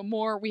is now no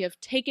more. We have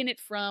taken it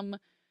from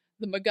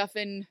the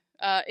MacGuffin.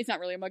 It's not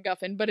really a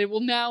MacGuffin, but it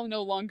will now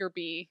no longer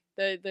be.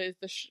 The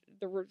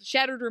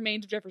shattered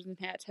remains of Jefferson's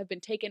hats have been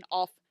taken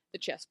off the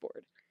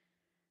chessboard.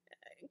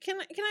 Can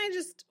I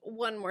just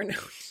one more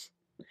note?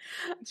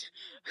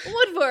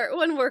 one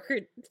more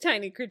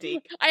tiny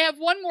critique. I have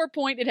one more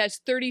point. It has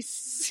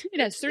 37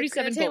 It's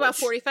gonna take about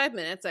 45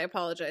 minutes. I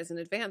apologize in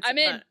advance. I'm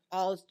in.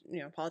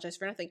 Apologize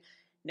for nothing.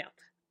 No.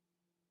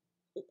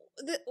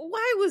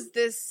 why was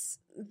this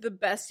the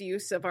best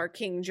use of our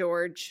King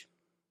George?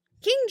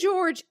 King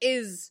George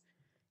is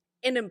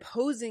an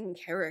imposing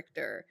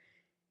character.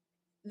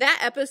 That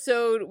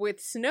episode with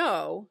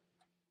Snow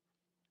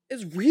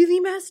is really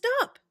messed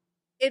up.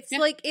 It's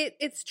like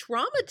it's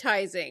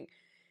traumatizing.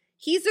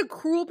 He's a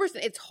cruel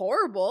person. It's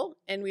horrible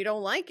and we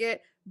don't like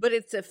it, but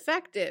it's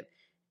effective.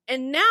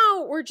 And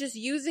now we're just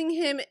using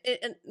him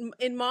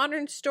in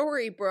modern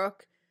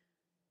Storybrooke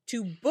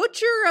to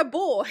butcher a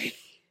boy,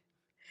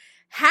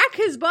 hack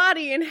his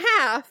body in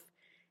half,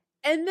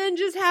 and then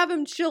just have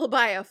him chill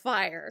by a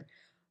fire.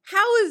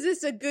 How is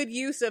this a good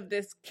use of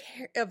this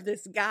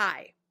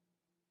guy?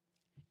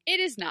 It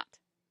is not.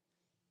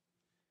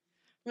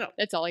 No,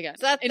 that's all I got.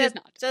 So it is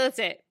not. So that's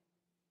it.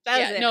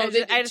 That's it. No,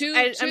 I'm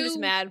just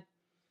mad.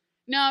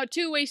 No,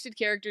 two wasted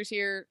characters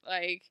here.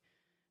 Like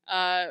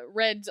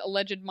Red's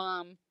alleged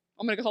mom.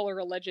 I'm gonna call her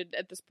alleged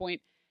at this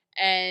point.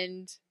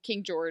 And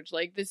King George.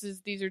 Like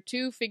these are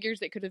two figures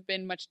that could have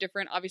been much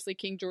different. Obviously,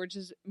 King George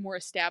is more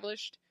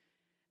established.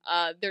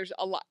 There's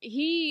a lot.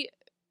 He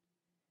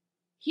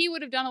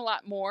would have done a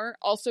lot more.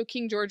 Also,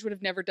 King George would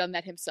have never done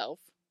that himself.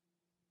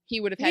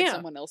 He would have had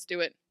someone else do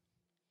it.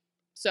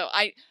 So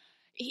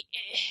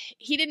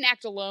he didn't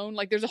act alone.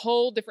 Like there's a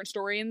whole different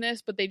story in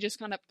this, but they just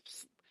kind of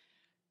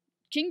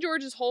King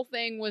George's whole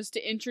thing was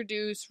to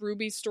introduce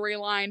Ruby's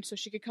storyline so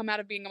she could come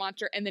out of being a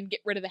monster and then get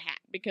rid of the hat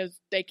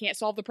because they can't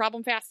solve the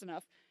problem fast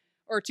enough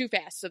or too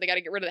fast, so they got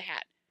to get rid of the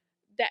hat.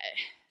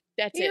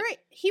 That's it. You're right.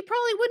 He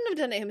probably wouldn't have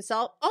done it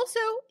himself. Also,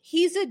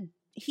 he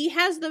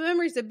has the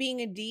memories of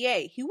being a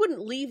DA. He wouldn't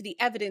leave the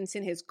evidence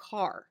in his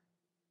car.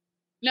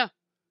 No.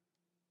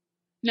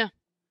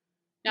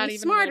 Not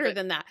He's even smarter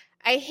than that.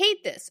 I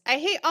hate this. I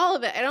hate all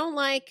of it. I don't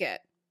like it.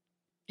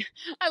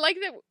 I like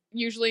that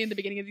usually in the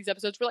beginning of these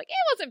episodes we're like,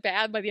 it wasn't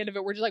bad. By the end of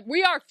it, we're just like,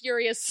 we are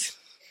furious.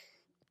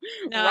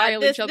 No,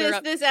 rile each other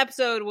up. This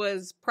episode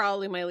was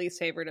probably my least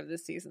favorite of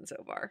this season so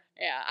far.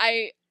 Yeah,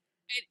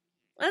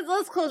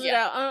 let's close it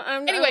out. I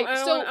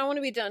want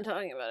to be done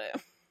talking about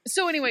it.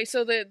 So anyway,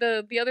 so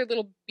the other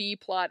little B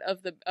plot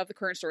of the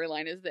current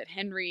storyline is that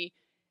Henry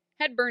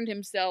had burned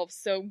himself,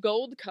 so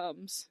Gold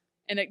comes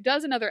and it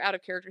does another out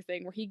of character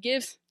thing where he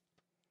gives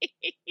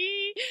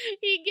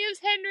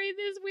Henry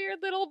this weird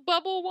little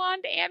bubble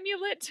wand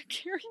amulet to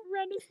carry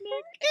around his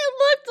neck.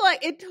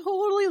 It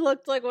totally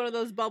looked like one of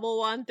those bubble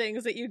wand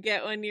things that you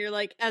get when you're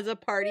like as a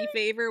party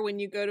favor when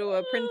you go to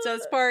a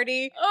princess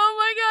party. Oh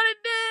my god, it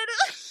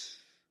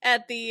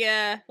did.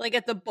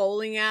 At the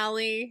bowling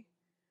alley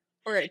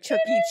or at Chuck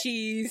E.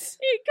 Cheese.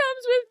 It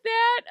comes with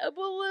that, a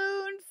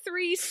balloon,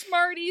 3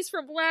 Smarties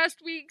from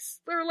last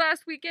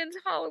weekend's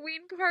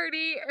Halloween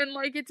party, and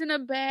like it's in a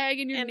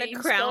bag and your name's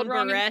a crown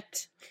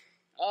beret.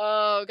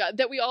 Oh god,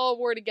 that we all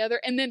wore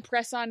together, and then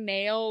press-on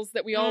nails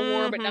that we all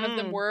wore, but none of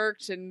them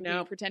worked, and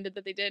we pretended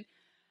that they did.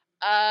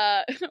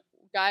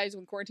 Guys,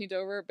 when quarantine's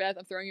over, Beth,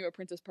 I'm throwing you a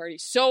princess party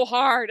so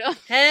hard.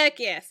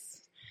 Heck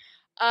yes.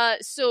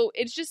 So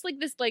it's just like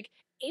this like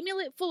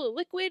amulet full of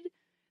liquid.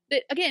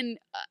 That again,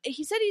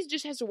 he said he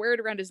just has to wear it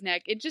around his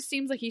neck. It just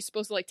seems like he's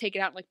supposed to like take it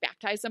out and like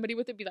baptize somebody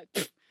with it. Be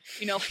like,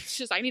 it's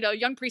just I need a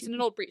young priest and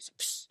an old priest.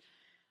 Pfft.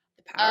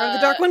 The power of the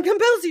Dark One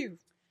compels you.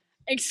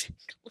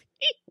 Exactly.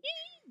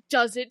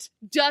 Does it?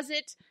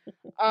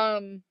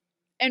 And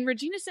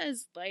Regina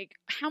says like,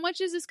 how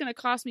much is this going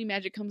to cost me?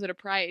 Magic comes at a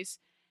price.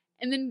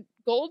 And then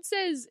Gold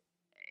says,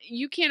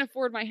 you can't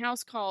afford my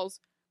house calls,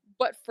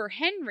 but for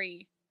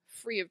Henry,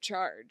 free of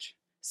charge.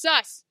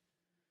 Sus.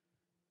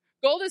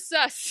 Gold is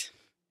sus.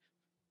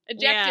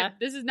 Ejected. Yeah.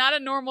 This is not a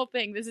normal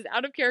thing. This is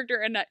out of character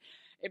and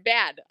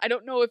bad. I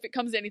don't know if it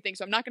comes to anything,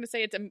 so I'm not going to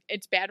say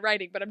it's bad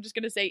writing, but I'm just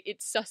going to say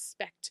it's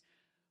suspect.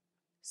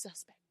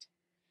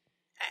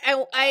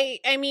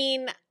 I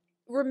mean,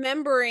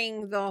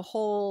 remembering the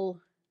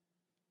whole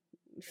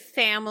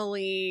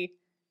family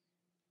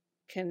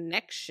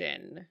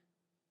connection,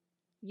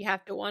 you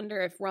have to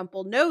wonder if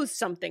Rumple knows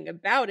something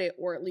about it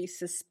or at least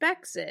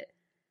suspects it.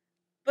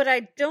 But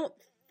I don't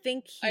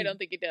think he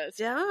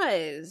does.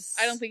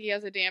 I don't think he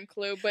has a damn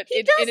clue, but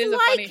it is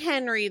like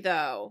Henry,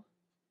 though.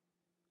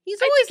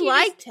 He's always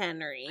liked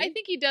Henry. I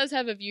think he does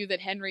have a view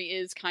that Henry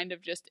is kind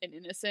of just an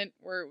innocent,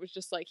 where it was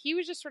just like, he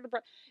was just sort of...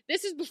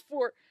 This is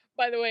before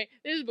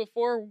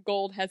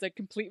Gold has a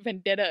complete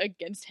vendetta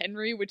against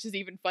Henry, which is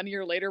even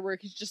funnier later, where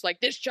he's just like,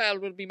 this child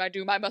will be my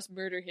doom, I must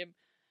murder him.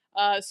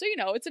 So,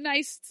 it's a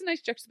nice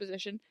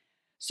juxtaposition.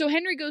 So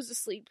Henry goes to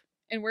sleep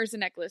and wears a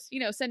necklace.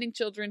 Sending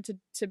children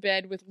to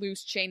bed with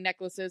loose chain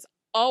necklaces,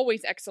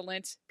 always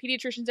excellent.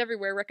 Pediatricians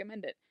everywhere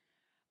recommend it.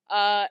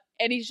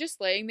 And he's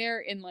just laying there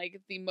in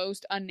like the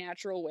most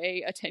unnatural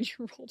way a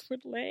 10-year-old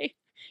would lay.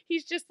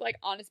 He's just like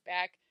on his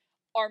back,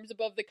 arms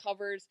above the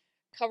covers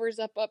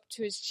up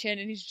to his chin,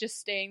 and he's just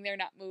staying there,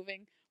 not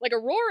moving. Like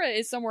Aurora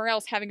is somewhere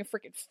else having a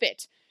freaking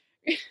fit.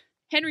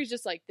 Henry's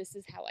just like, this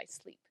is how I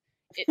sleep.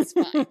 It's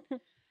fine.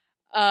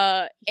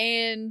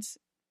 And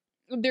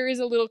there is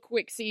a little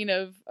quick scene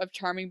of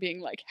Charming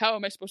being like, how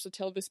am I supposed to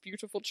tell this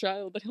beautiful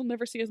child that he'll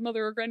never see his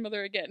mother or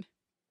grandmother again?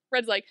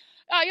 Red's like,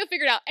 oh, you'll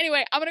figure it out.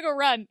 Anyway, I'm gonna go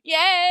run.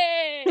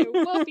 Yay!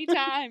 Wolfie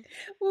time.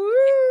 Woo!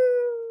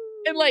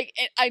 And like,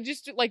 I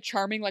just like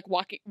Charming, like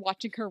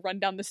watching her run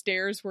down the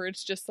stairs, where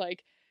it's just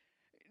like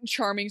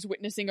Charming's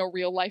witnessing a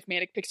real life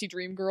manic pixie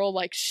dream girl.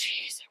 Like,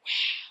 she's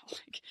wow,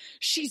 like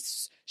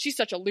she's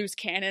such a loose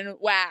cannon.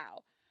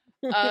 Wow.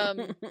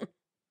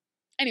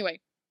 Anyway,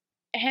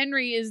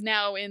 Henry is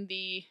now in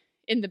the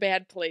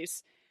bad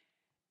place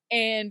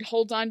and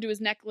holds on to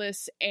his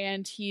necklace,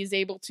 and he's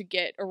able to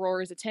get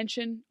Aurora's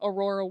attention.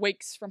 Aurora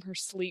wakes from her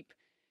sleep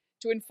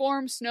to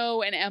inform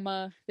Snow and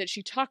Emma that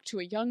she talked to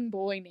a young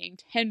boy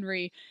named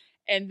Henry,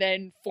 and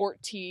then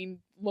 14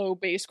 low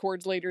bass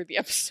chords later, the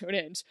episode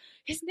ends.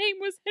 His name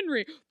was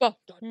Henry. Da,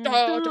 da,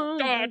 da,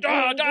 da,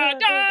 da, da,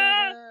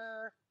 da.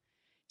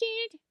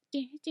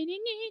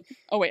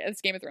 Oh wait,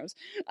 that's Game of Thrones.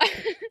 I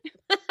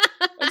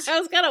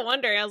was kind of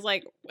wondering. I was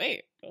like,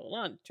 wait, hold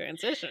on,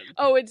 transition.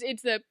 Oh, it's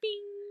the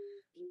bing.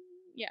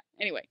 Yeah.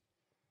 Anyway.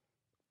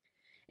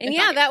 And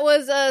yeah, that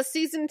was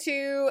season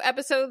 2,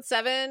 episode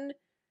 7.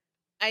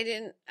 I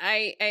didn't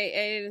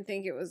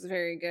think it was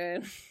very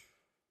good.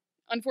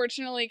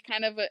 Unfortunately,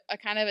 kind of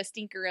a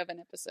stinker of an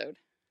episode.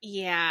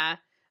 Yeah.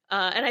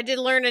 And I did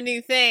learn a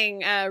new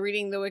thing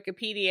reading the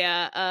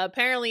Wikipedia.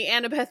 Apparently,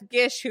 Annabeth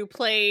Gish, who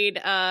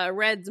played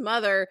Red's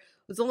mother,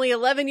 was only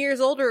 11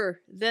 years older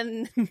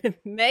than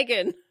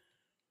Megan.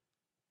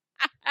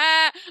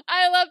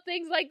 I love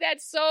things like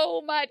that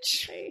so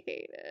much. I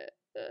hate it.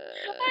 I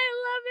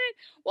love it.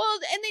 Well,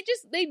 and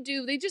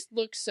they just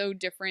look so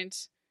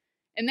different.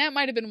 And that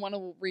might have been one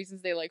of the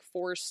reasons they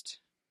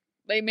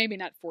maybe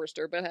not forced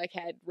her, but like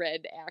had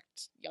Red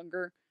act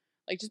younger.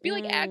 Like, just be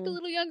like, act a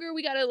little younger.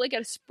 We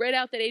gotta spread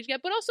out that age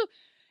gap, but also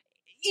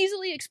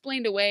easily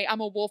explained away.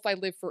 I'm a wolf. I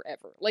live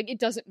forever. Like, it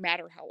doesn't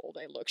matter how old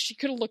I look. She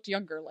could have looked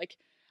younger. Like,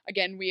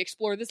 again, we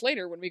explore this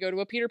later when we go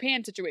to a Peter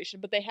Pan situation,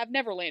 but they have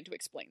Neverland to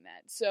explain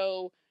that.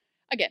 So,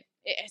 again,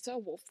 it's a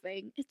wolf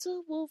thing. It's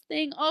a wolf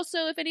thing.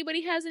 Also, if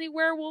anybody has any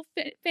werewolf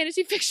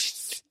fantasy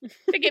fictions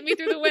to get me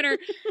through the winter,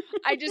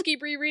 I just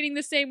keep rereading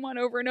the same one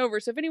over and over.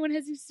 So if anyone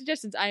has any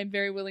suggestions, I am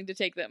very willing to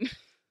take them.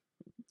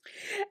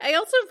 I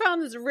also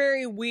found this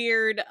very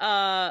weird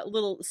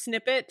little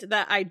snippet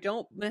that I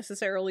don't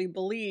necessarily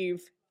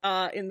believe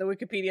in the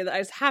Wikipedia that I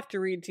just have to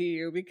read to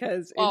you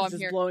because it's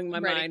just blowing my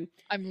mind.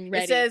 I'm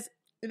ready. It says,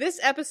 this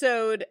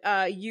episode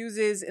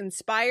uses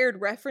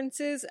inspired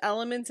references,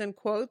 elements, and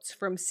quotes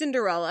from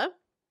Cinderella.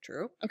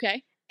 True.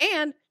 Okay.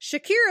 And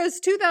Shakira's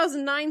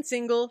 2009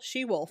 single,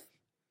 She-Wolf.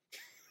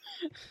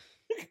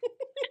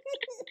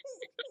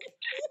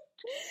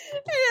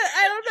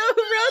 I don't know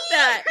who wrote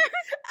that.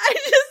 I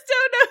just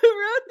don't know who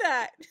wrote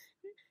that.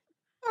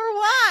 Or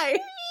why.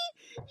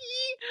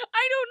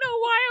 I don't know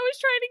why I was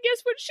trying to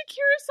guess what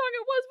Shakira song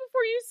it was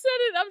before you said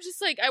it. I'm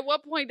just like, at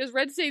what point does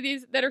Red say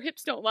that her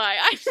hips don't lie?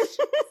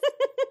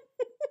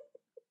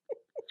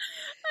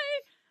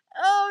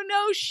 Oh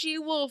no,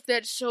 She-Wolf.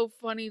 That's so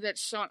funny. That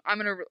song. I'm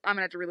gonna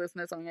have to re-listen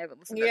to that song. I haven't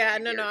listened to that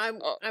song in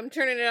years. I'm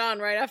turning it on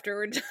right after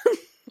we're done.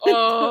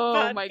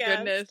 Oh my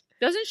goodness.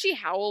 Doesn't she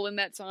howl in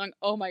that song?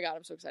 Oh my god,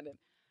 I'm so excited.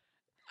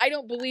 I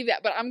don't believe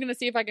that, but I'm gonna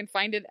see if I can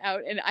find it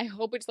out, and I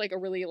hope it's like a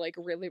really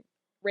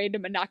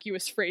random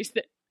innocuous phrase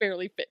that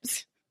barely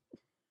fits.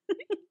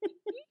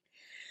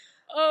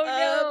 Oh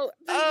no.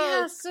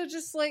 Yeah, so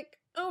just like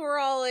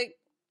overall, like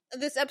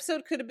this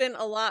episode could have been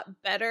a lot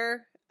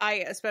better.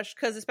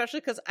 Especially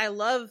because I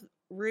love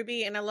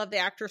Ruby and I love the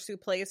actress who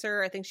plays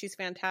her. I think she's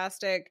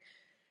fantastic.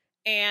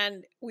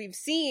 And we've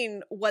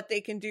seen what they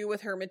can do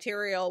with her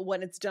material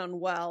when it's done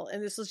well.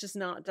 And this was just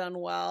not done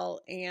well.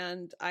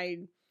 And I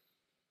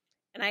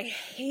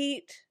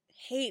hate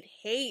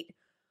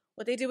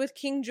what they did with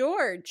King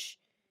George.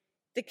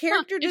 The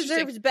character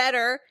deserves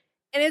better.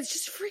 And it's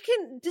just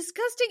freaking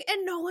disgusting.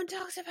 And no one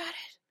talks about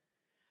it.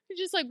 It's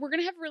just like, we're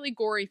going to have a really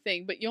gory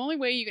thing, but the only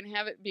way you can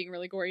have it being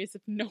really gory is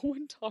if no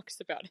one talks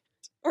about it.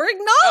 Or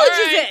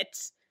acknowledges it.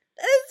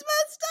 It's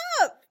messed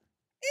up.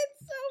 It's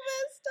so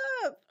messed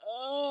up.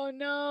 Oh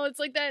no, it's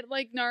like that,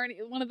 like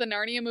Narnia, one of the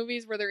Narnia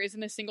movies where there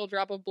isn't a single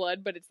drop of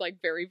blood, but it's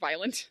like very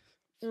violent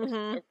for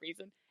no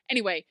reason.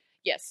 Anyway,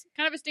 yes,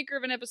 kind of a stinker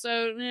of an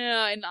episode.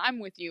 Yeah, and I'm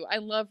with you. I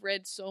love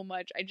Red so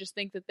much. I just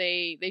think that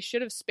they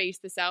should have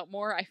spaced this out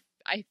more.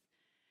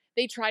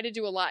 They try to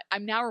do a lot.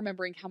 I'm now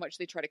remembering how much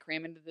they try to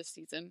cram into this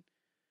season.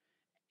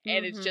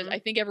 And it's just, I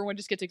think everyone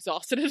just gets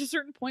exhausted at a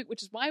certain point,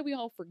 which is why we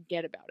all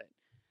forget about it.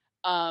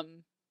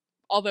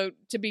 Although,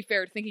 to be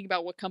fair, thinking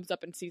about what comes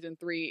up in season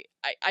 3,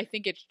 I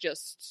think it's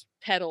just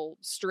pedal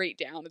straight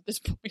down at this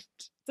point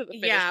to the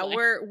finish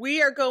line.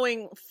 We are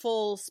going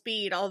full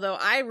speed, although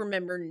I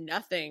remember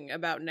nothing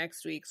about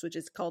next week's, which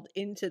is called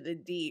Into the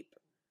Deep.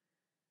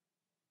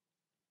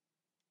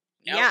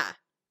 Nope. Yeah.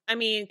 I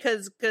mean,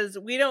 because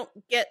we don't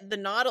get the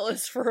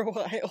Nautilus for a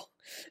while.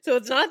 So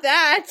it's not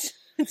that.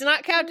 It's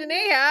not Captain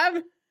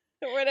Ahab.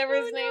 Or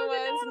whatever his name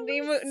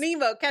was.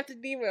 Nemo. Captain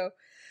Nemo.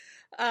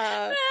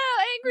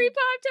 Angry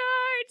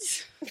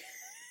Pop-Tarts!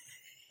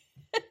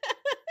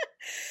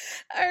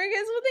 All right,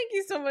 guys. Well, thank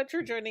you so much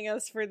for joining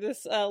us for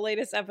this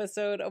latest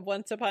episode of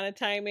Once Upon a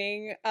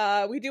Timing.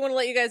 We do want to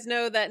let you guys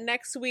know that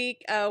next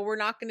week we're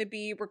not going to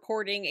be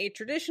recording a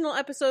traditional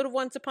episode of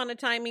Once Upon a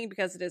Timing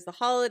because it is the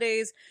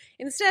holidays.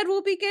 Instead,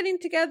 we'll be getting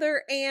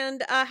together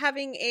and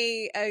having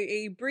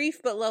a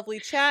brief but lovely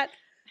chat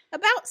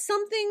about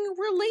something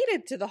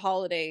related to the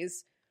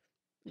holidays.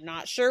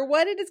 Not sure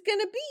what it is going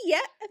to be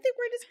yet. I think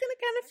we're just going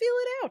to kind of feel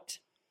it out.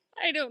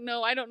 I don't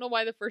know. I don't know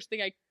why the first thing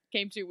I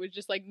came to was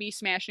just like me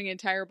smashing an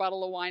entire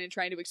bottle of wine and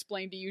trying to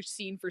explain to you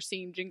scene for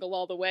scene Jingle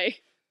All the Way.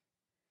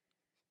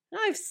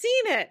 I've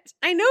seen it.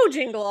 I know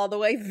Jingle All the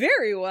Way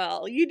very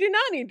well. You do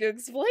not need to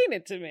explain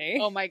it to me.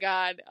 Oh my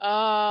god.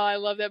 Oh, I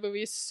love that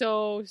movie. It's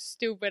so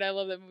stupid. I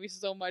love that movie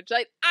so much.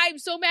 I'm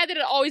so mad that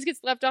it always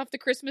gets left off the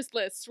Christmas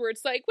list where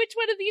it's like, which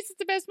one of these is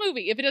the best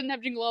movie? If it doesn't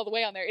have Jingle All the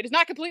Way on there, it is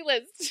not a complete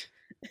list.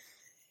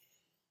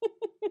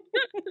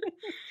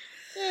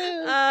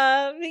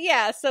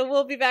 Yeah, so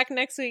we'll be back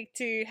next week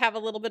to have a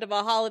little bit of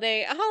a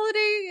holiday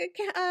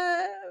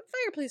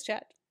fireplace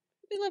chat.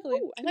 It'll be lovely.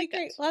 Ooh, I like that.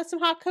 Great. We'll have some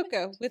hot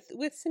cocoa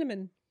with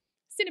cinnamon.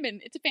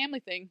 Cinnamon, it's a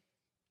family thing.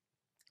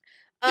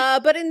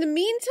 But in the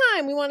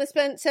meantime, we want to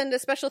send a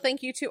special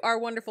thank you to our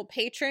wonderful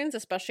patrons,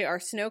 especially our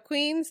snow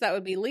queens. That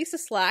would be Lisa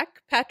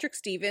Slack, Patrick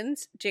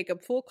Stevens,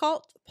 Jacob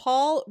Fulcalt,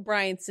 Paul,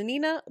 Brian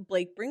Sanina,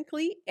 Blake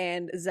Brinkley,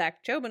 and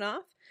Zach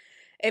Chobanoff.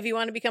 If you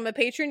want to become a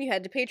patron, you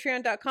head to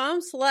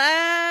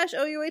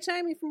patreon.com/OUA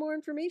Timing for more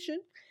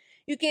information.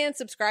 You can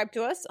subscribe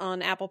to us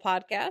on Apple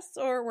Podcasts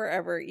or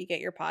wherever you get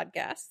your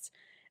podcasts.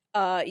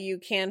 You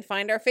can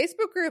find our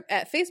Facebook group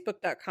at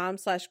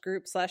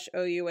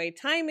facebook.com/group/OUA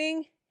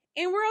Timing.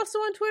 And we're also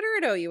on Twitter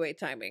at OUA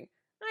Timing.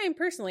 I am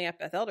personally at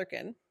Beth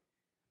Elderkin.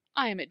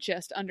 I am at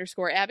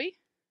just_Abby.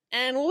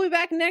 And we'll be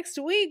back next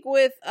week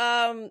with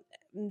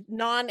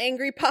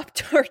non-angry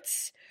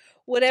Pop-Tarts.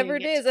 Whatever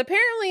it is.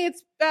 Apparently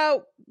it's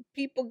about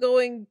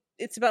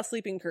it's about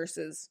sleeping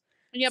curses.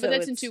 Yeah, but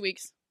that's in 2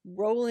 weeks.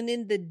 Rolling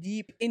in the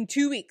deep in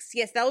 2 weeks.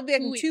 Yes, that will be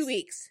back in 2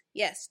 weeks.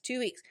 Yes, 2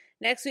 weeks.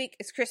 Next week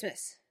is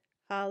Christmas.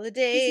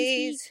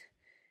 Holidays.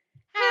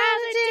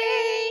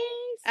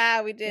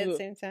 Holidays. We did at the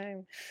same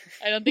time.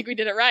 I don't think we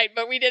did it right,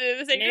 but we did it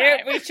at the same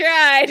time. We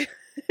tried.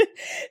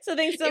 So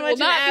thanks so much, It will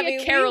not Abby.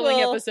 be a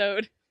caroling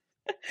episode.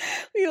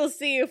 We will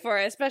see you for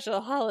a special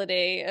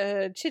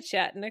holiday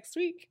chit-chat next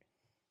week.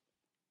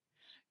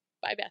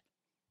 Bye, Beth.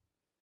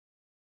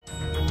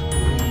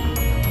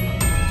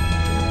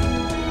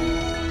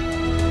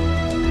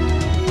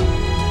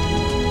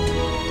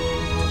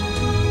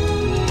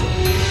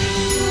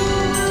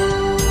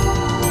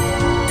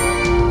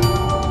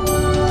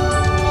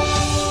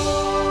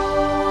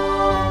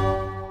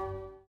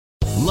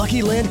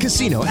 Lucky Land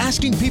Casino,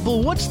 asking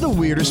people, what's the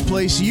weirdest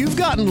place you've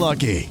gotten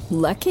lucky?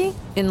 Lucky?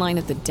 In line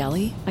at the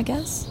deli, I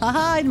guess?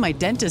 Aha, in my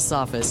dentist's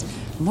office.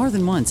 More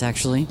than once,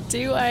 actually.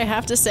 Do I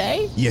have to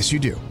say? Yes, you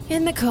do.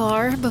 In the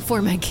car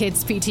before my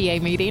kids'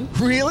 PTA meeting.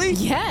 Really?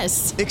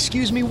 Yes.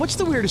 Excuse me, what's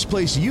the weirdest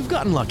place you've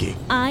gotten lucky?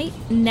 I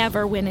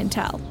never win and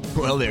tell.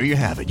 Well, there you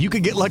have it. You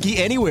can get lucky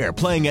anywhere,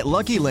 playing at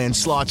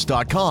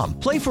LuckyLandSlots.com.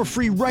 Play for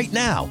free right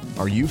now.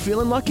 Are you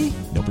feeling lucky?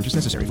 No purchase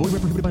necessary. Void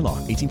where prohibited by law.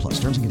 18+.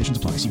 Terms and conditions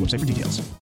apply. See website for details.